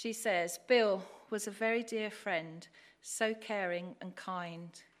 She says, Bill was a very dear friend, so caring and kind.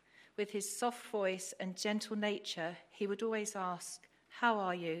 With his soft voice and gentle nature, he would always ask, "How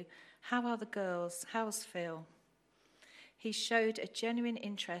are you? How are the girls? How's Phil?" He showed a genuine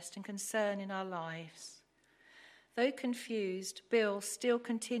interest and concern in our lives. Though confused, Bill still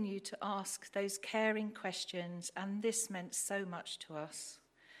continued to ask those caring questions, and this meant so much to us.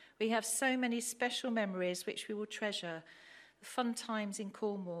 We have so many special memories which we will treasure. The fun times in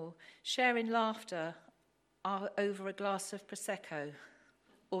Cornwall, sharing laughter over a glass of Prosecco,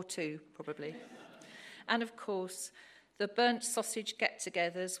 or two, probably. And of course, the burnt sausage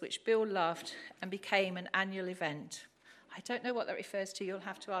get-togethers, which Bill loved and became an annual event. I don't know what that refers to. You'll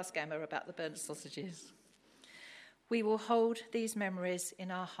have to ask Emma about the burnt sausages. We will hold these memories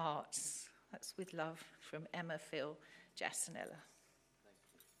in our hearts. That's with love from Emma, Phil, Jess and Ella.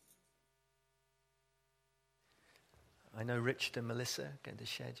 I know Richard and Melissa are going to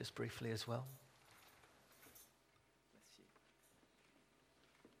share just briefly as well.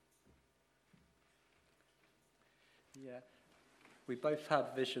 Yeah, we both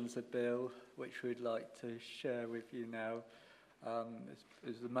have visions of Bill, which we'd like to share with you now. It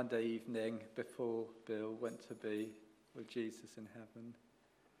was the Monday evening before Bill went to be with Jesus in heaven.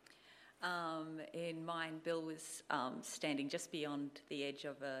 In mine, Bill was standing just beyond the edge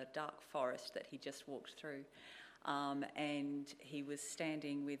of a dark forest that he just walked through, and he was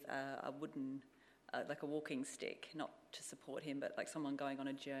standing with a wooden, like a walking stick, not to support him, but like someone going on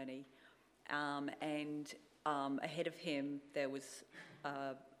a journey, and ahead of him there was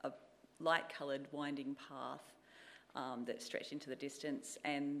a light-coloured winding path that stretched into the distance,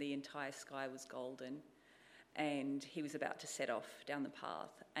 and the entire sky was golden, and he was about to set off down the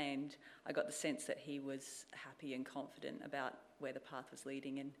path, and I got the sense that he was happy and confident about where the path was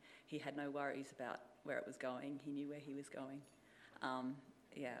leading, and he had no worries about where it was going. He knew where he was going.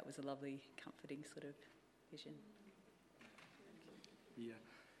 It was a lovely, comforting sort of vision. Yeah.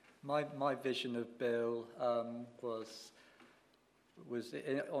 My vision of Bill was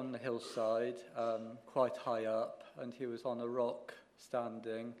on the hillside, quite high up, and he was on a rock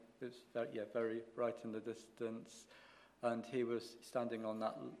standing. It was very right in the distance, and he was standing on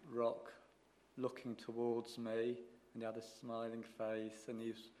that rock, looking towards me, and he had a smiling face, and he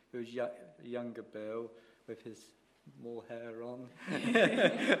was a younger Bill with his more hair on.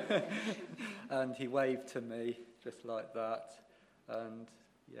 And he waved to me just like that. And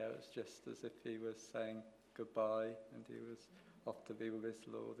yeah, it was just as if he was saying goodbye and he was off to be with his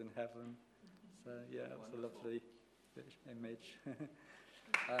Lord in heaven. So yeah, it was a lovely image.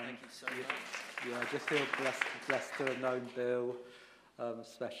 Thank you so much. Yeah, I just feel blessed to have known Bill,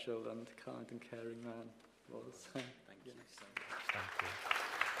 special and kind and caring man was. Thank you so much. Thank you.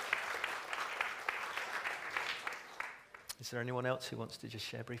 Is there anyone else who wants to just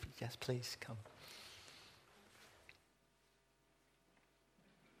share briefly? Yes, please, come.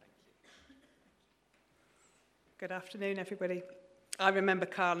 Good afternoon, everybody. I remember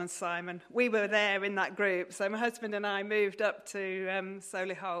Carl and Simon. We were there in that group. So my husband and I moved up to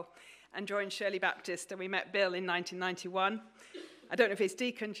Solihull and joined Shirley Baptist, and we met Bill in 1991. I don't know if he's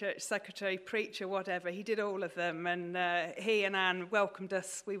deacon, church secretary, preacher, whatever. He did all of them, and he and Anne welcomed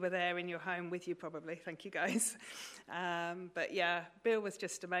us. We were there in your home with you, probably. Thank you, guys. But yeah, Bill was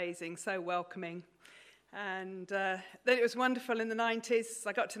just amazing, so welcoming. And then it was wonderful in the 90s.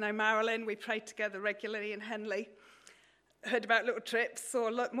 I got to know Marilyn. We prayed together regularly in Henley. Heard about little trips, saw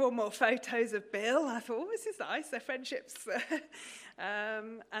more and more photos of Bill. I thought, oh, this is nice, their friendships.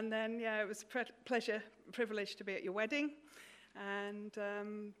 And then, yeah, it was a privilege to be at your wedding. And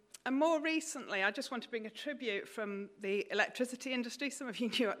more recently, I just want to bring a tribute from the electricity industry. Some of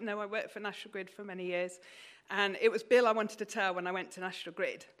you know I worked for National Grid for many years. And it was Bill I wanted to tell when I went to National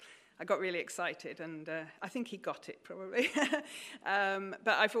Grid. I got really excited, and I think he got it, probably. But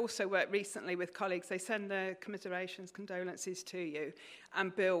I've also worked recently with colleagues. They send their commiserations, condolences to you.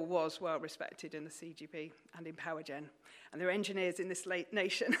 And Bill was well respected in the CGP and in PowerGen. And there are engineers in this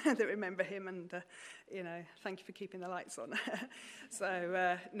nation that remember him, and, thank you for keeping the lights on.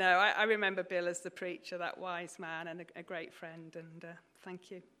 So, I remember Bill as the preacher, that wise man, and a great friend, and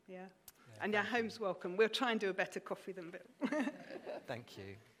thank you, yeah. And your home's welcome. We'll try and do a better coffee than Bill. Thank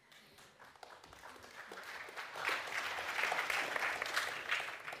you.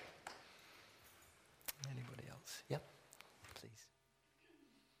 Anybody else? Yep, please.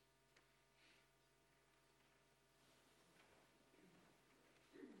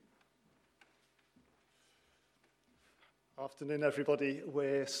 Afternoon, everybody.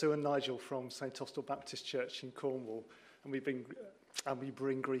 We're Sue and Nigel from St Austell Baptist Church in Cornwall, and we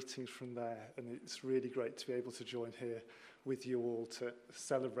bring greetings from there. And it's really great to be able to join here with you all to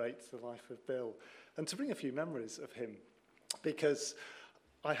celebrate the life of Bill and to bring a few memories of him, because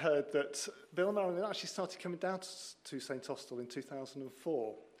I heard that Bill and Marilyn actually started coming down to St Austell in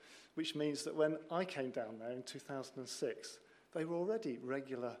 2004, which means that when I came down there in 2006, they were already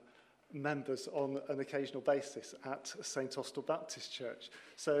regular members on an occasional basis at St Austell Baptist Church.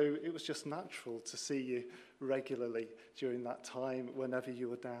 So it was just natural to see you regularly during that time whenever you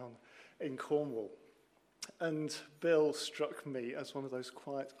were down in Cornwall. And Bill struck me as one of those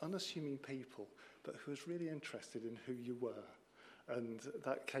quiet, unassuming people, but who was really interested in who you were. And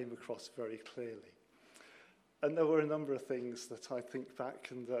that came across very clearly. And there were a number of things that I think back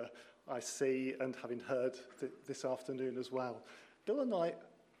and I see, and having heard this afternoon as well. Bill and I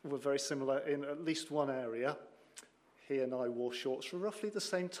were very similar in at least one area. He and I wore shorts for roughly the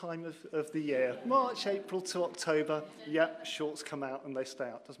same time of the year. March, April to October. Yeah, shorts come out and they stay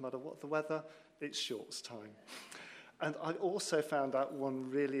out. Doesn't matter what the weather, it's shorts time. And I also found out one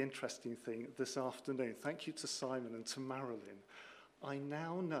really interesting thing this afternoon. Thank you to Simon and to Marilyn. I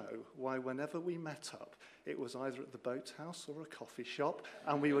now know why whenever we met up, it was either at the boathouse or a coffee shop,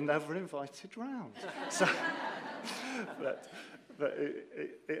 and we were never invited round. So, but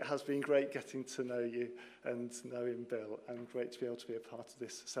it has been great getting to know you and knowing Bill, and great to be able to be a part of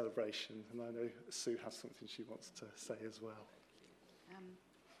this celebration. And I know Sue has something she wants to say as well.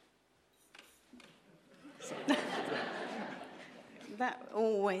 That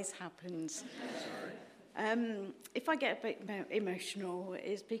always happens. If I get a bit emotional,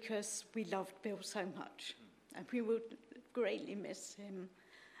 it's because we loved Bill so much, and we would greatly miss him.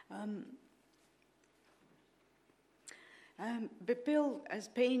 But Bill has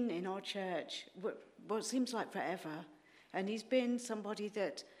been in our church what seems like forever, and he's been somebody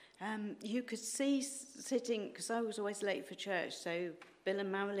that you could see sitting, because I was always late for church, so Bill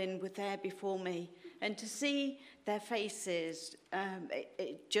and Marilyn were there before me, and to see their faces,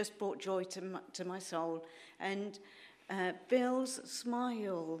 it just brought joy to my soul. And Bill's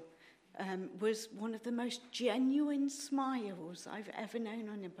smile was one of the most genuine smiles I've ever known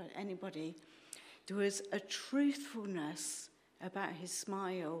on anybody. There was a truthfulness about his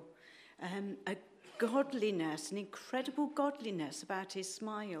smile, a godliness, an incredible godliness about his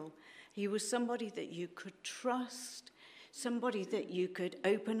smile. He was somebody that you could trust somebody that you could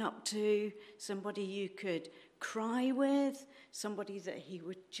open up to, somebody you could cry with, somebody that he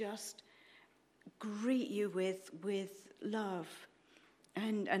would just greet you with love.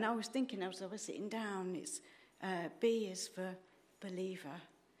 And I was thinking as I was sitting down, it's B is for believer,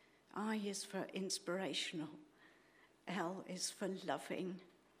 I is for inspirational, L is for loving,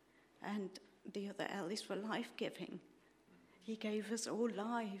 and the other L is for life-giving. He gave us all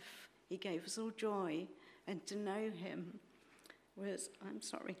life. He gave us all joy. And to know him was,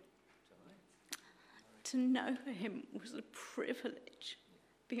 to know him was a privilege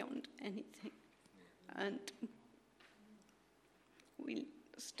beyond anything. And we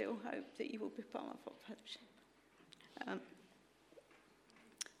still hope that you will be part of our fellowship.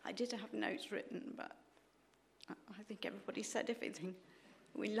 I did have notes written, but I think everybody said everything.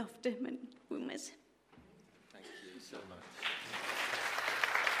 We loved him and we miss him. Thank you so much.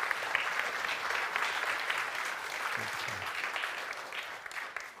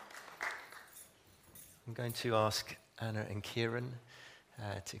 I'm going to ask Anna and Kieran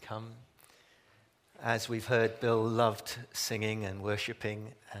to come. As we've heard, Bill loved singing and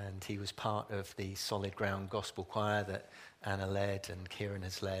worshipping, and he was part of the Solid Ground Gospel Choir that Anna led and Kieran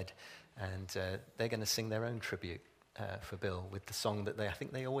has led, and they're going to sing their own tribute for Bill with the song that I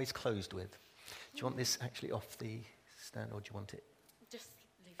think they always closed with. Do you want this actually off the stand, or do you want it just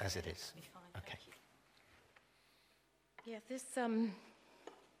leave as it is? Be fine, okay. Yeah, this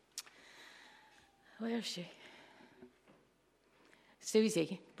where is she?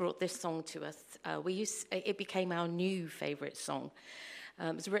 Susie brought this song to us. It became our new favourite song.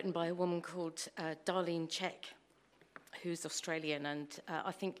 It was written by a woman called Darlene Check, who's Australian, and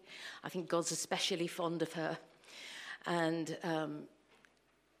I think God's especially fond of her. And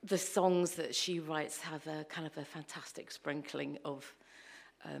the songs that she writes have a kind of a fantastic sprinkling of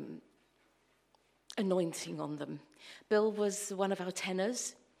anointing on them. Bill was one of our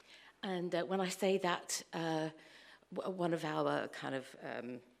tenors, and when I say that, one of our kind of,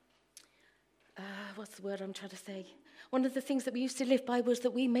 what's the word I'm trying to say? One of the things that we used to live by was that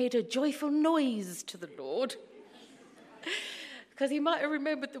we made a joyful noise to the Lord. Because he might have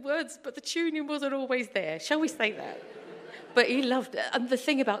remembered the words, but the tuning wasn't always there. Shall we say that? But he loved it. And the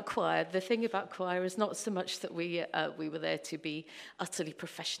thing about choir is not so much that we were there to be utterly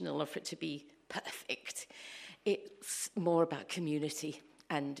professional or for it to be perfect. It's more about community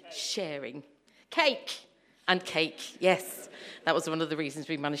and sharing. Cake, yes. That was one of the reasons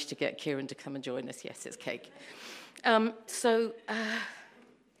we managed to get Kieran to come and join us. Yes, it's cake.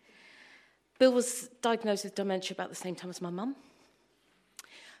 Bill was diagnosed with dementia about the same time as my mum.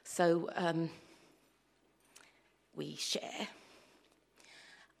 So we share.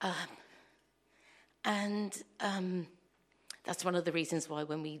 And that's one of the reasons why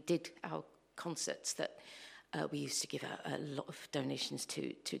when we did our concerts that we used to give out a lot of donations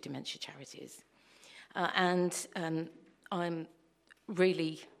to dementia charities. And I'm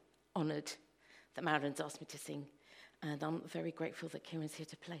really honoured that Marilyn's asked me to sing, and I'm very grateful that Kieran's here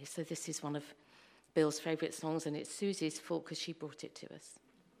to play. So this is one of Bill's favourite songs, and it's Susie's fault because she brought it to us.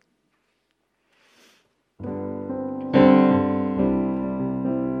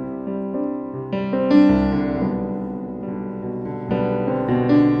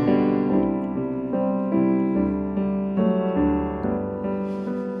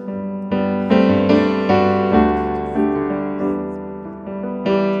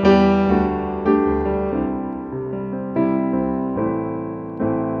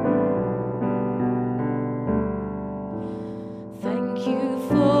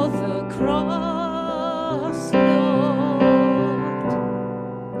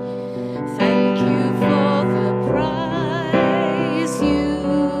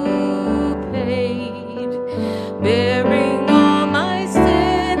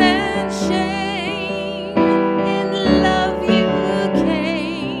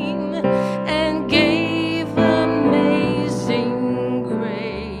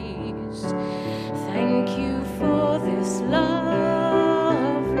 Thank you for this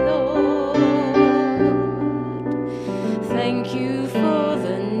love, Lord.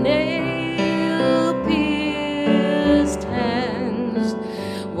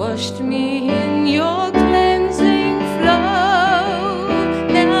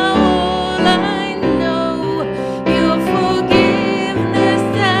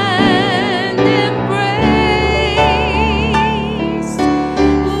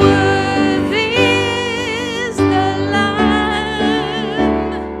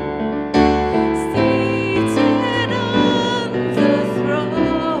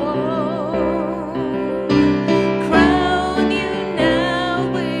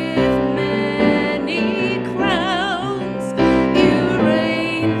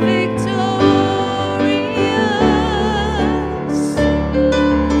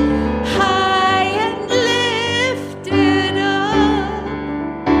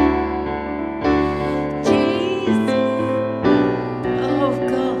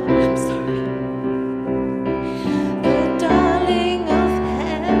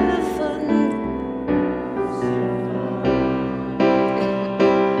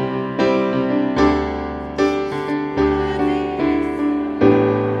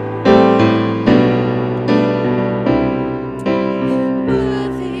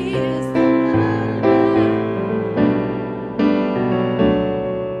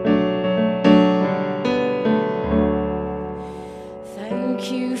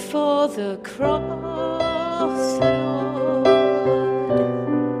 for the cross, Lord.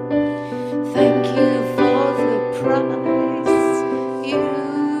 Thank you for the price you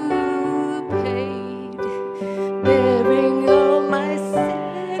paid, bearing all my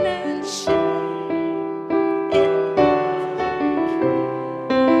sin and shame in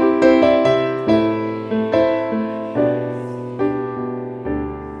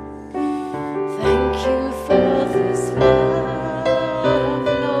Thank you for this love,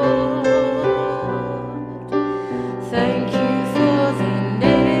 Lord. Thank you for the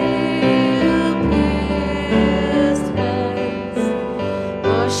nail-pierced hands.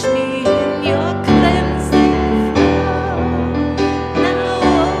 Wash me in your cleansing flow. Now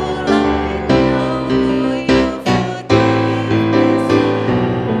all I know, you forgiveness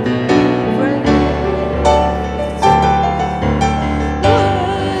and grace.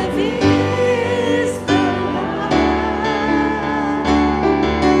 Worthy is the Lamb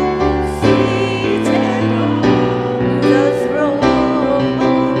seated on the throne.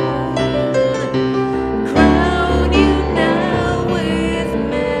 Crown you now with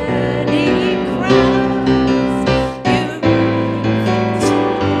many crowns. You victorious.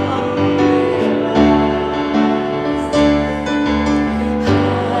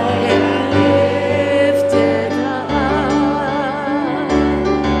 High and lifted up,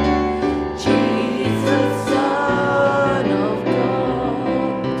 Jesus, Son of God,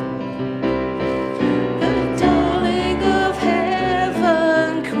 the darling of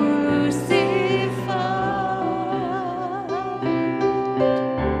heaven crucified.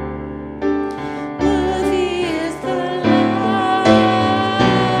 Worthy is the Lamb.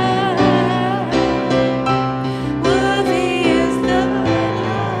 Worthy is the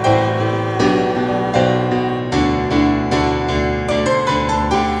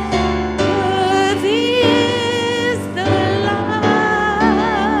Worthy is the Lamb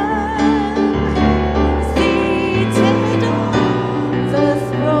seated on the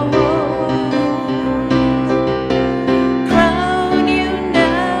throne. Crown you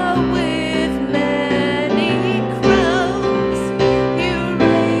now with many crowns. You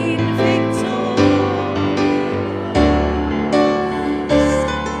reign victorious.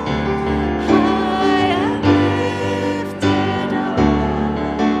 High and lifted up,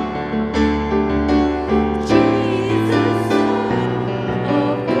 Jesus, Son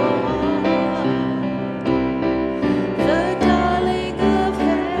of God, the darling of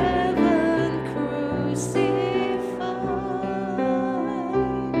heaven crucified.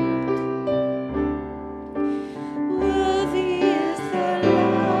 Worthy is the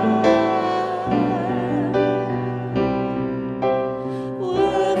Lamb.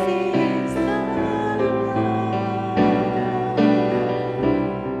 Worthy is the Lamb.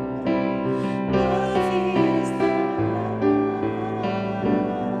 Worthy is the Lamb.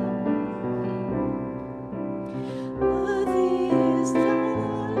 Worthy is the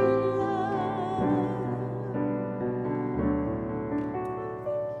Lamb.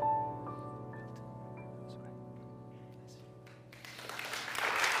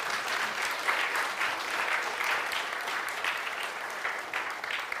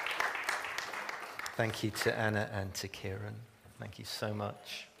 Thank you to Anna and to Kieran. Thank you so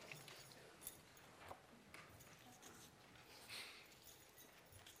much.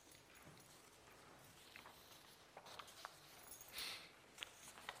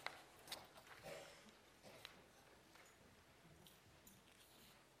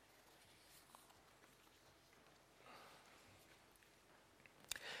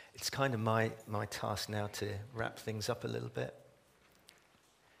 It's kind of my task now to wrap things up a little bit.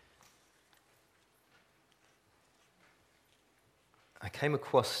 I came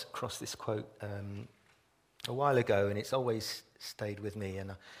across this quote a while ago, and it's always stayed with me,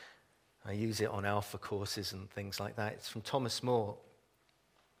 and I use it on Alpha courses and things like that. It's from Thomas More.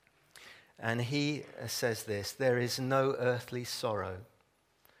 And he says this: "There is no earthly sorrow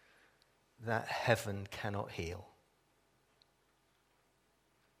that heaven cannot heal."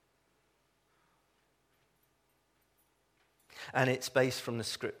 And it's based from the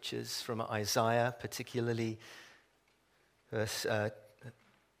scriptures, from Isaiah, particularly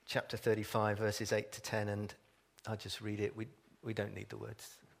chapter 35, verses 8 to 10, and I'll just read it. We don't need the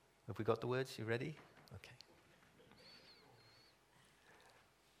words. Have we got the words? You ready? Okay.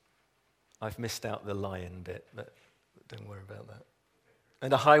 I've missed out the lion bit, but don't worry about that.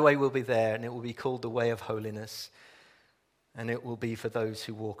 "And a highway will be there, and it will be called the way of holiness, and it will be for those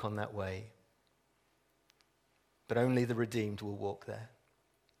who walk on that way. But only the redeemed will walk there."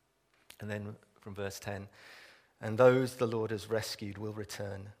 And then from verse 10, "And those the Lord has rescued will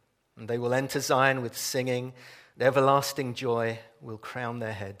return, And they will enter Zion with singing. The everlasting joy will crown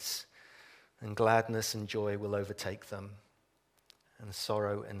their heads, and gladness and joy will overtake them, and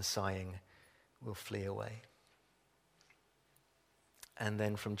sorrow and sighing will flee away. And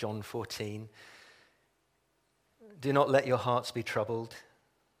then from John 14, do not let your hearts be troubled.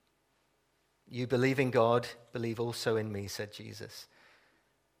 You believe in God, believe also in me, said Jesus.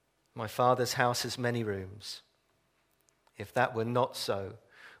 My Father's house has many rooms. If that were not so,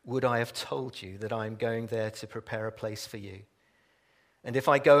 would I have told you that I am going there to prepare a place for you? And if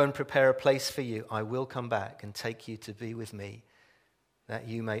I go and prepare a place for you, I will come back and take you to be with me, that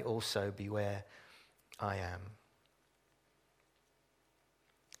you may also be where I am.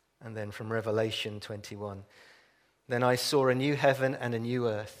 And then from Revelation 21, then I saw a new heaven and a new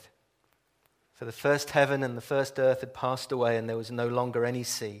earth. For the first heaven and the first earth had passed away, and there was no longer any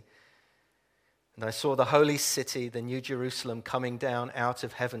sea. And I saw the holy city, the new Jerusalem, coming down out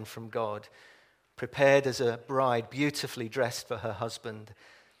of heaven from God, prepared as a bride beautifully dressed for her husband.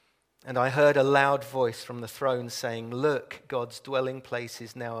 And I heard a loud voice from the throne saying, look, God's dwelling place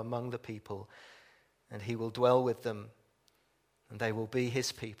is now among the people, and he will dwell with them, and they will be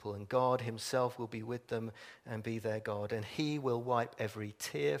his people, and God himself will be with them and be their God, and he will wipe every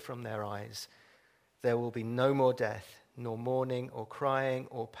tear from their eyes. There will be no more death, nor mourning, or crying,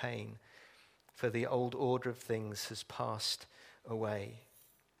 or pain, for the old order of things has passed away.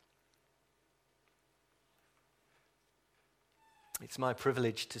 It's my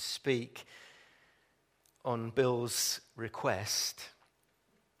privilege to speak on Bill's request,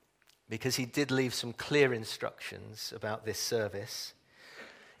 because he did leave some clear instructions about this service.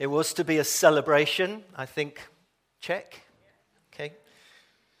 It was to be a celebration, I think, check. Okay.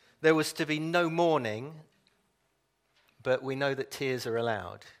 There was to be no mourning, but we know that tears are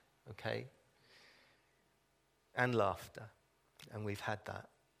allowed, okay? And laughter, and we've had that.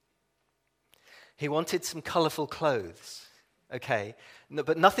 He wanted some colourful clothes, okay? No,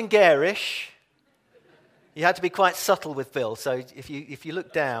 but nothing garish. You had to be quite subtle with Bill, so if you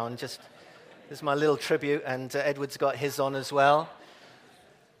look down, just, there's my little tribute, and Edward's got his on as well.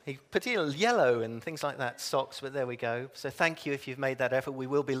 He put yellow and things like that, socks, but there we go. So thank you if you've made that effort. We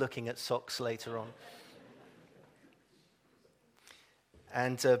will be looking at socks later on.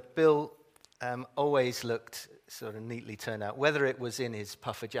 And Bill always looked sort of neatly turned out, whether it was in his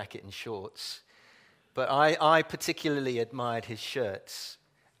puffer jacket and shorts. But I particularly admired his shirts.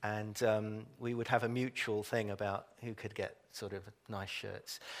 And we would have a mutual thing about who could get sort of nice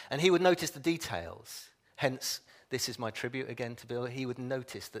shirts. And he would notice the details. Hence, this is my tribute again to Bill. He would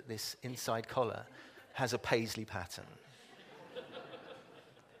notice that this inside collar has a paisley pattern.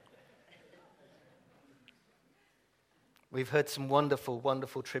 We've heard some wonderful,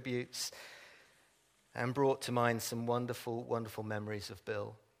 wonderful tributes and brought to mind some wonderful, wonderful memories of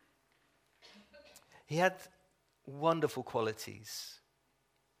Bill. He had wonderful qualities,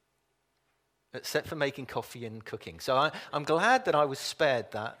 except for making coffee and cooking. So I'm glad that I was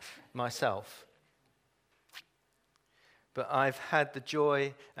spared that myself. But I've had the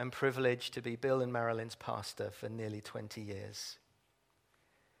joy and privilege to be Bill and Marilyn's pastor for nearly 20 years.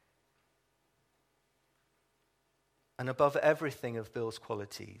 And above everything of Bill's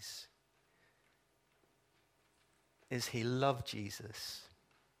qualities is he loved Jesus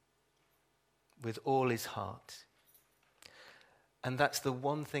with all his heart. And that's the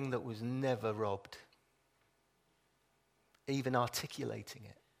one thing that was never robbed, even articulating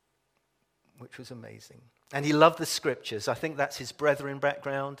it, which was amazing. And he loved the scriptures. I think that's his brethren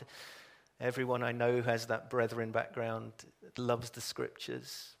background. Everyone I know who has that brethren background loves the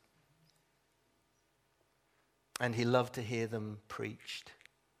scriptures. And he loved to hear them preached.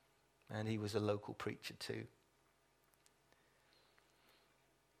 And he was a local preacher too.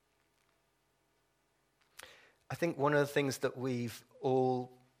 I think one of the things that we've all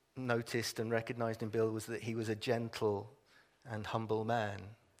noticed and recognized in Bill was that he was a gentle and humble man.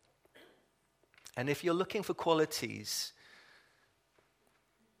 And if you're looking for qualities,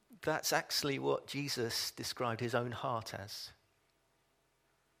 that's actually what Jesus described his own heart as.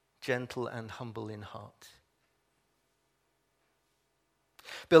 Gentle and humble in heart.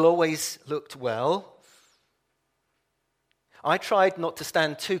 Bill always looked well. I tried not to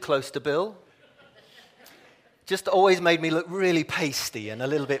stand too close to Bill. Just always made me look really pasty and a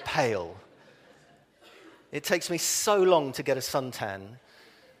little bit pale. It takes me so long to get a suntan.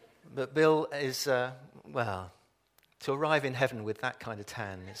 But Bill is, to arrive in heaven with that kind of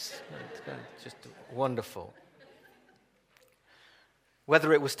tan is just wonderful.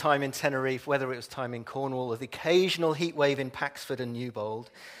 Whether it was time in Tenerife, whether it was time in Cornwall, or the occasional heat wave in Paxford and Newbold,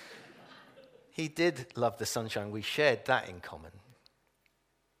 he did love the sunshine. We shared that in common.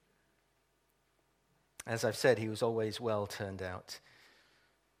 As I've said, he was always well turned out.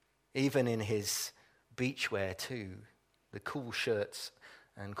 Even in his beachwear too, the cool shirts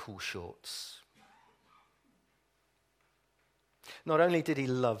and cool shorts. Not only did he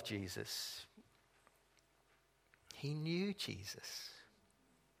love Jesus, he knew Jesus.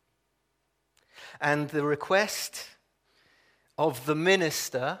 And the request of the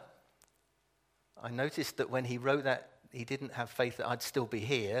minister, I noticed that when he wrote that, he didn't have faith that I'd still be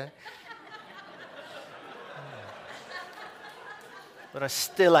here. But I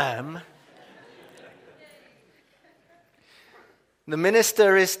still am. The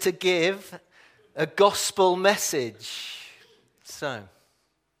minister is to give a gospel message. So,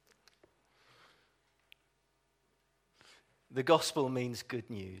 the gospel means good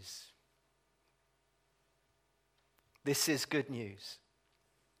news. This is good news.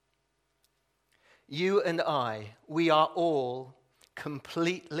 You and I, we are all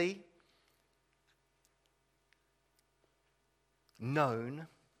completely known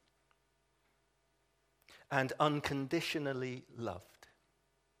and unconditionally loved.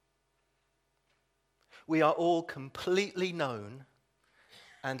 We are all completely known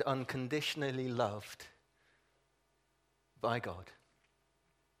and unconditionally loved by God.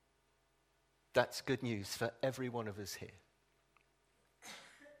 That's good news for every one of us here.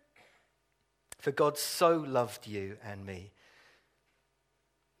 For God so loved you and me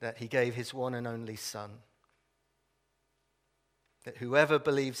that he gave his one and only Son, that whoever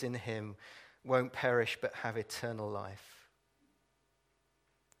believes in him won't perish but have eternal life.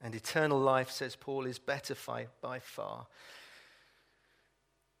 And eternal life, says Paul, is better by far.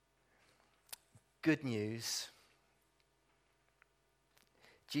 Good news.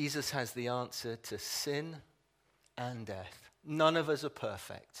 Jesus has the answer to sin and death. None of us are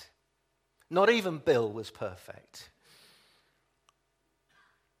perfect. Not even Bill was perfect.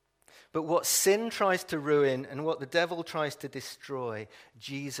 But what sin tries to ruin and what the devil tries to destroy,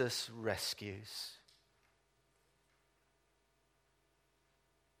 Jesus rescues.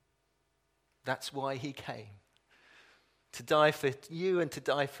 That's why he came. To die for you and to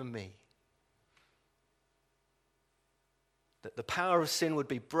die for me. That the power of sin would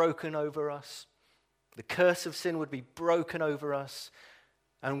be broken over us. The curse of sin would be broken over us.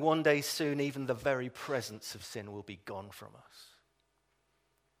 And one day soon, even the very presence of sin will be gone from us.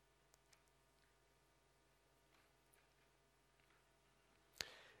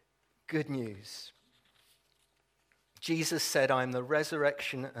 Good news. Jesus said, I am the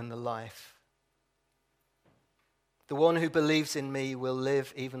resurrection and the life. The one who believes in me will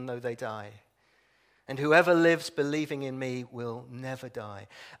live even though they die. And whoever lives believing in me will never die.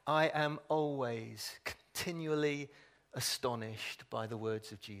 I am always continually astonished by the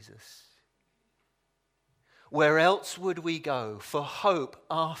words of Jesus. Where else would we go for hope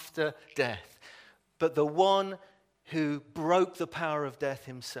after death? But the one who broke the power of death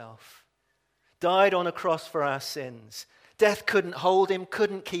himself, died on a cross for our sins. Death couldn't hold him,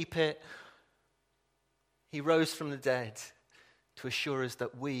 couldn't keep it. He rose from the dead to assure us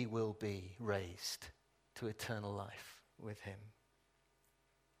that we will be raised to eternal life with him.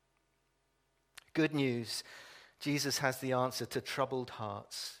 Good news, Jesus has the answer to troubled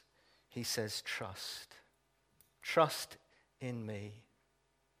hearts. He says, trust. Trust in me.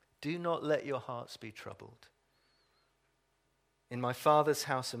 Do not let your hearts be troubled. In my Father's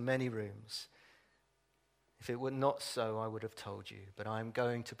house are many rooms. If it were not so, I would have told you, but I am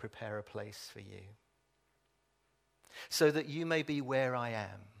going to prepare a place for you, so that you may be where I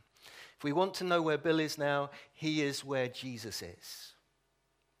am. If we want to know where Bill is now, he is where Jesus is.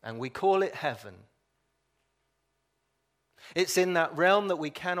 And we call it heaven. It's in that realm that we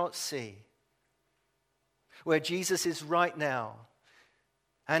cannot see, where Jesus is right now.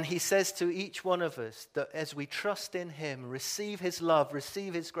 And he says to each one of us that as we trust in him, receive his love,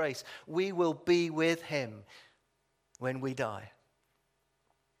 receive his grace, we will be with him when we die.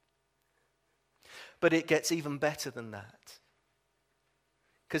 But it gets even better than that.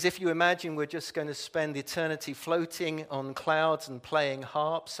 Because if you imagine we're just going to spend eternity floating on clouds and playing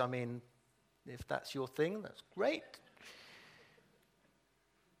harps, I mean, if that's your thing, that's great.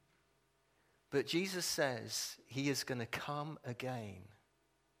 But Jesus says he is going to come again.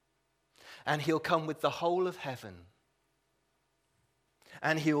 And he'll come with the whole of heaven.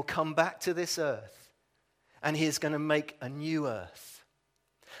 And he'll come back to this earth. And he is going to make a new earth.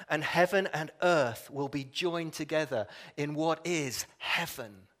 And heaven and earth will be joined together in what is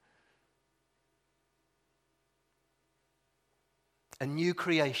heaven. A new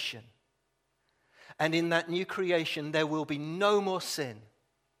creation. And in that new creation, there will be no more sin.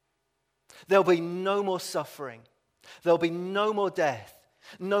 There'll be no more suffering. There'll be no more death.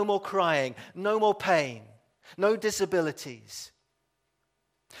 No more crying, no more pain, no disabilities.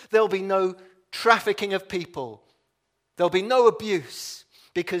 There'll be no trafficking of people. There'll be no abuse,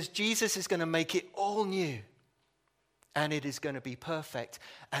 because Jesus is going to make it all new. And it is going to be perfect.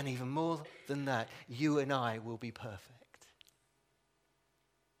 And even more than that, you and I will be perfect.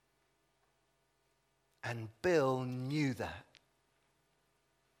 And Bill knew that.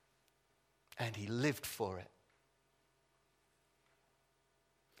 And he lived for it.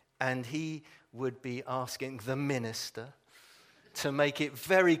 And he would be asking the minister to make it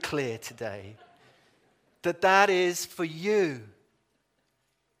very clear today that that is for you.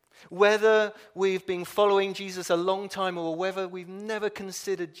 Whether we've been following Jesus a long time or whether we've never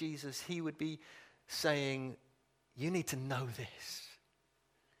considered Jesus, he would be saying, you need to know this.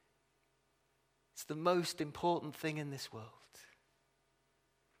 It's the most important thing in this world.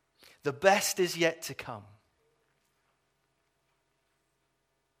 The best is yet to come.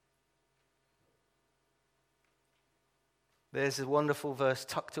 There's a wonderful verse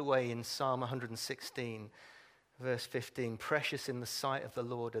tucked away in Psalm 116, verse 15. Precious in the sight of the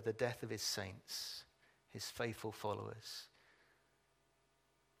Lord are the death of his saints, his faithful followers.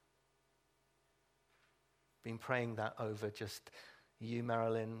 Been praying that over just you,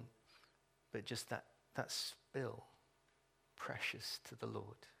 Marilyn, but just that spill. Precious to the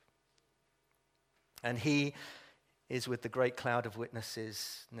Lord. And he is with the great cloud of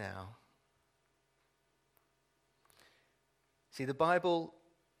witnesses now. See, the Bible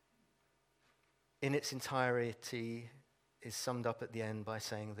in its entirety is summed up at the end by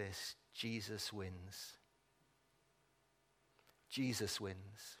saying this: Jesus wins. Jesus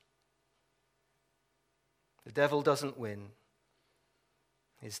wins. The devil doesn't win.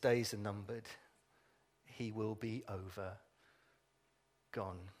 His days are numbered. He will be over.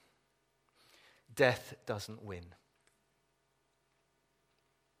 Gone. Death doesn't win.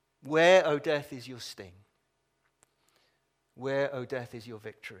 Where, O death, is your sting? Where, O death, is your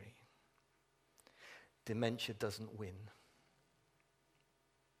victory? Dementia doesn't win.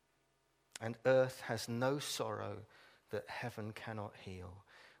 And earth has no sorrow that heaven cannot heal.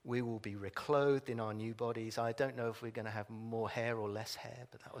 We will be reclothed in our new bodies. I don't know if we're going to have more hair or less hair,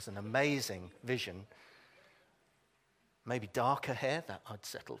 but that was an amazing vision. Maybe darker hair, that I'd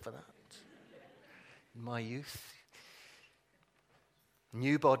settle for that. In my youth.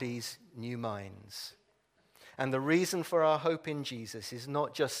 New bodies, new minds. And the reason for our hope in Jesus is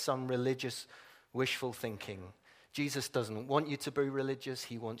not just some religious wishful thinking. Jesus doesn't want you to be religious.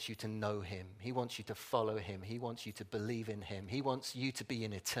 He wants you to know him. He wants you to follow him. He wants you to believe in him. He wants you to be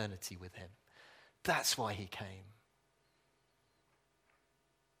in eternity with him. That's why he came.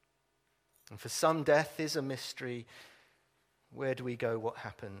 And for some, death is a mystery. Where do we go? What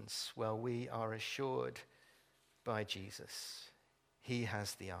happens? Well, we are assured by Jesus. He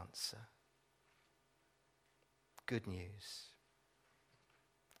has the answer. Good news.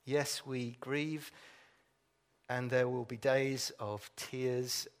 Yes, we grieve, and there will be days of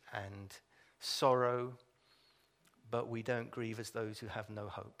tears and sorrow, but we don't grieve as those who have no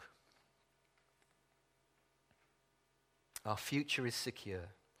hope. Our future is secure.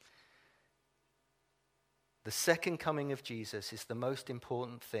 The second coming of Jesus is the most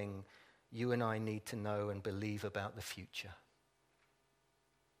important thing you and I need to know and believe about the future.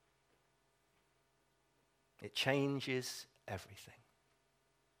 It changes everything.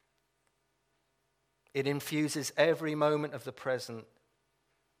 It infuses every moment of the present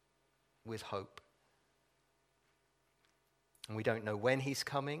with hope. And we don't know when he's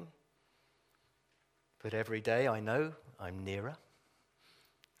coming, but every day I know I'm nearer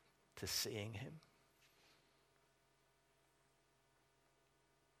to seeing him.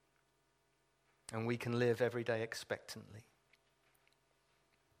 And we can live every day expectantly.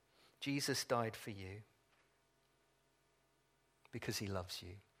 Jesus died for you because he loves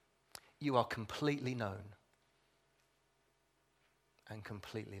you. You are completely known and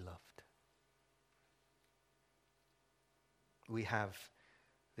completely loved. We have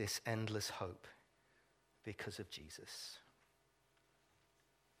this endless hope because of Jesus.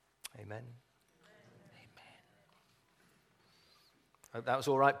 Amen. Amen. Hope that was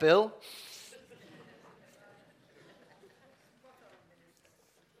all right, Bill.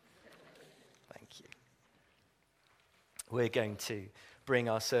 We're going to bring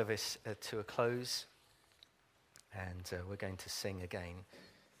our service to a close, and we're going to sing again.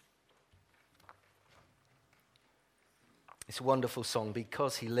 It's a wonderful song.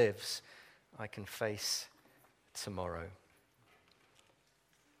 Because he lives, I can face tomorrow.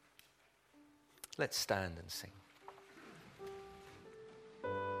 Let's stand and sing.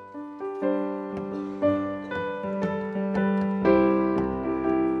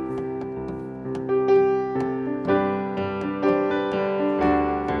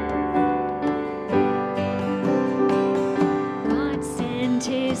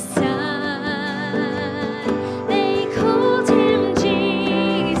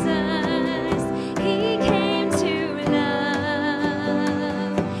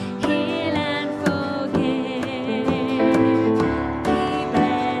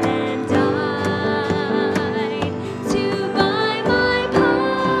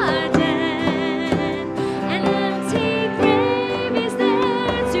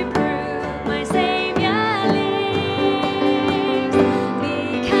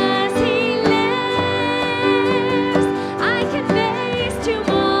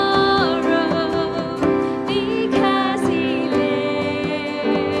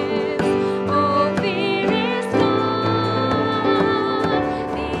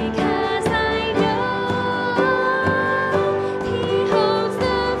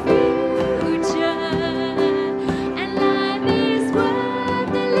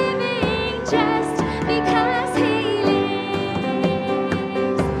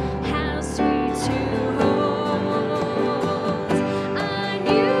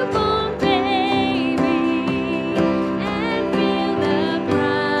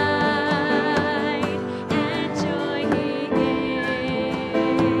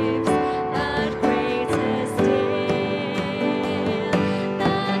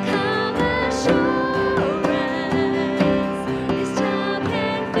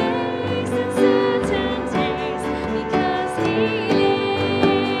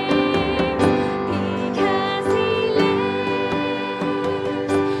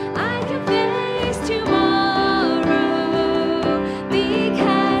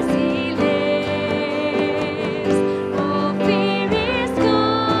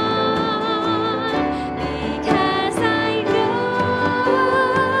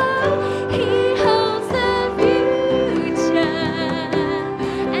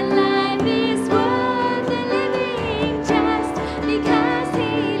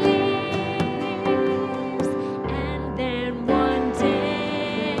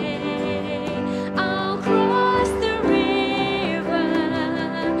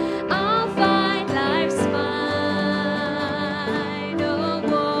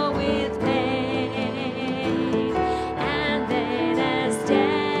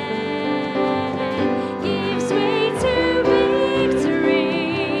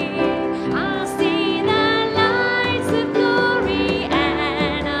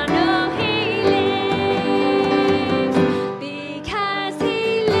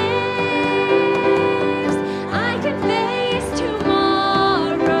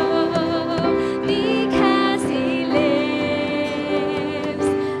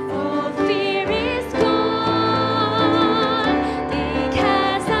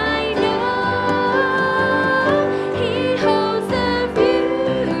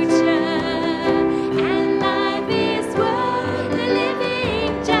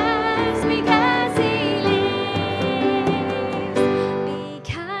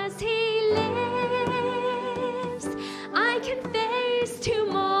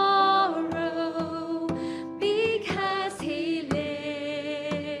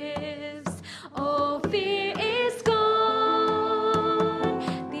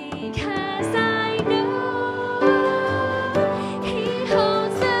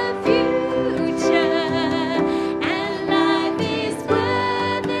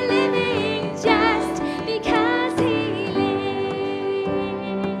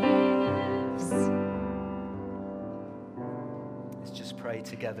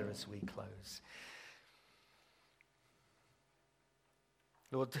 together as we close.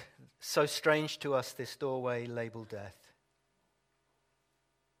 Lord, so strange to us this doorway labeled death.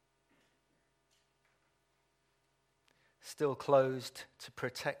 Still closed to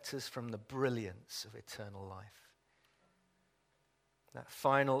protect us from the brilliance of eternal life. That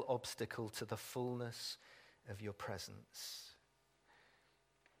final obstacle to the fullness of your presence.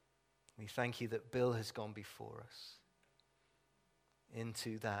 We thank you that Bill has gone before us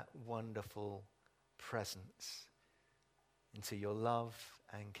into that wonderful presence, into your love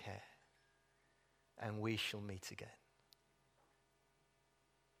and care, and we shall meet again.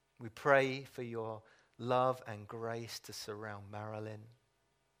 We pray for your love and grace to surround Marilyn,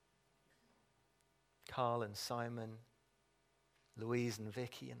 Carl and Simon, Louise and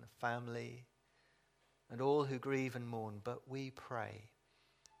Vicky and the family, and all who grieve and mourn. But we pray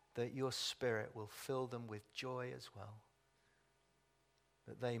that your Spirit will fill them with joy as well,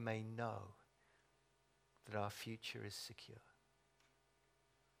 that they may know that our future is secure.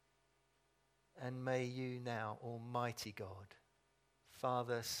 And may you now, Almighty God,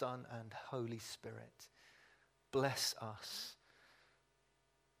 Father, Son, and Holy Spirit, bless us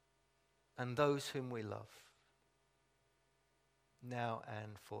and those whom we love, now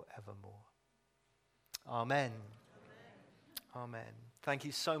and forevermore. Amen. Amen. Thank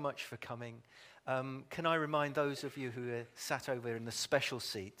you so much for coming. Can I remind those of you who are sat over in the special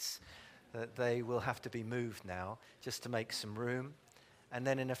seats that they will have to be moved now, just to make some room. And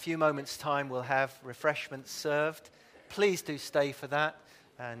then in a few moments' time, we'll have refreshments served. Please do stay for that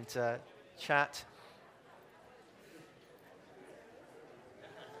and chat.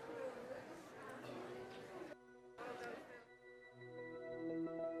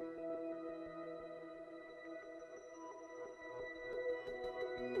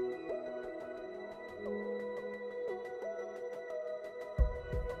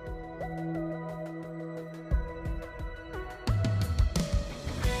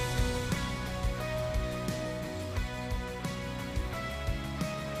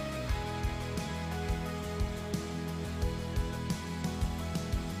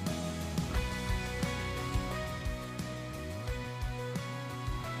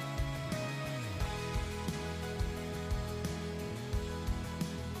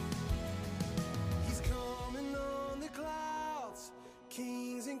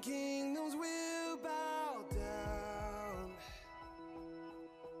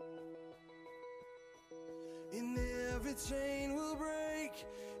 Chain will break,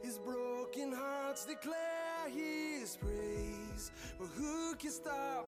 his broken hearts declare his praise. But who can stop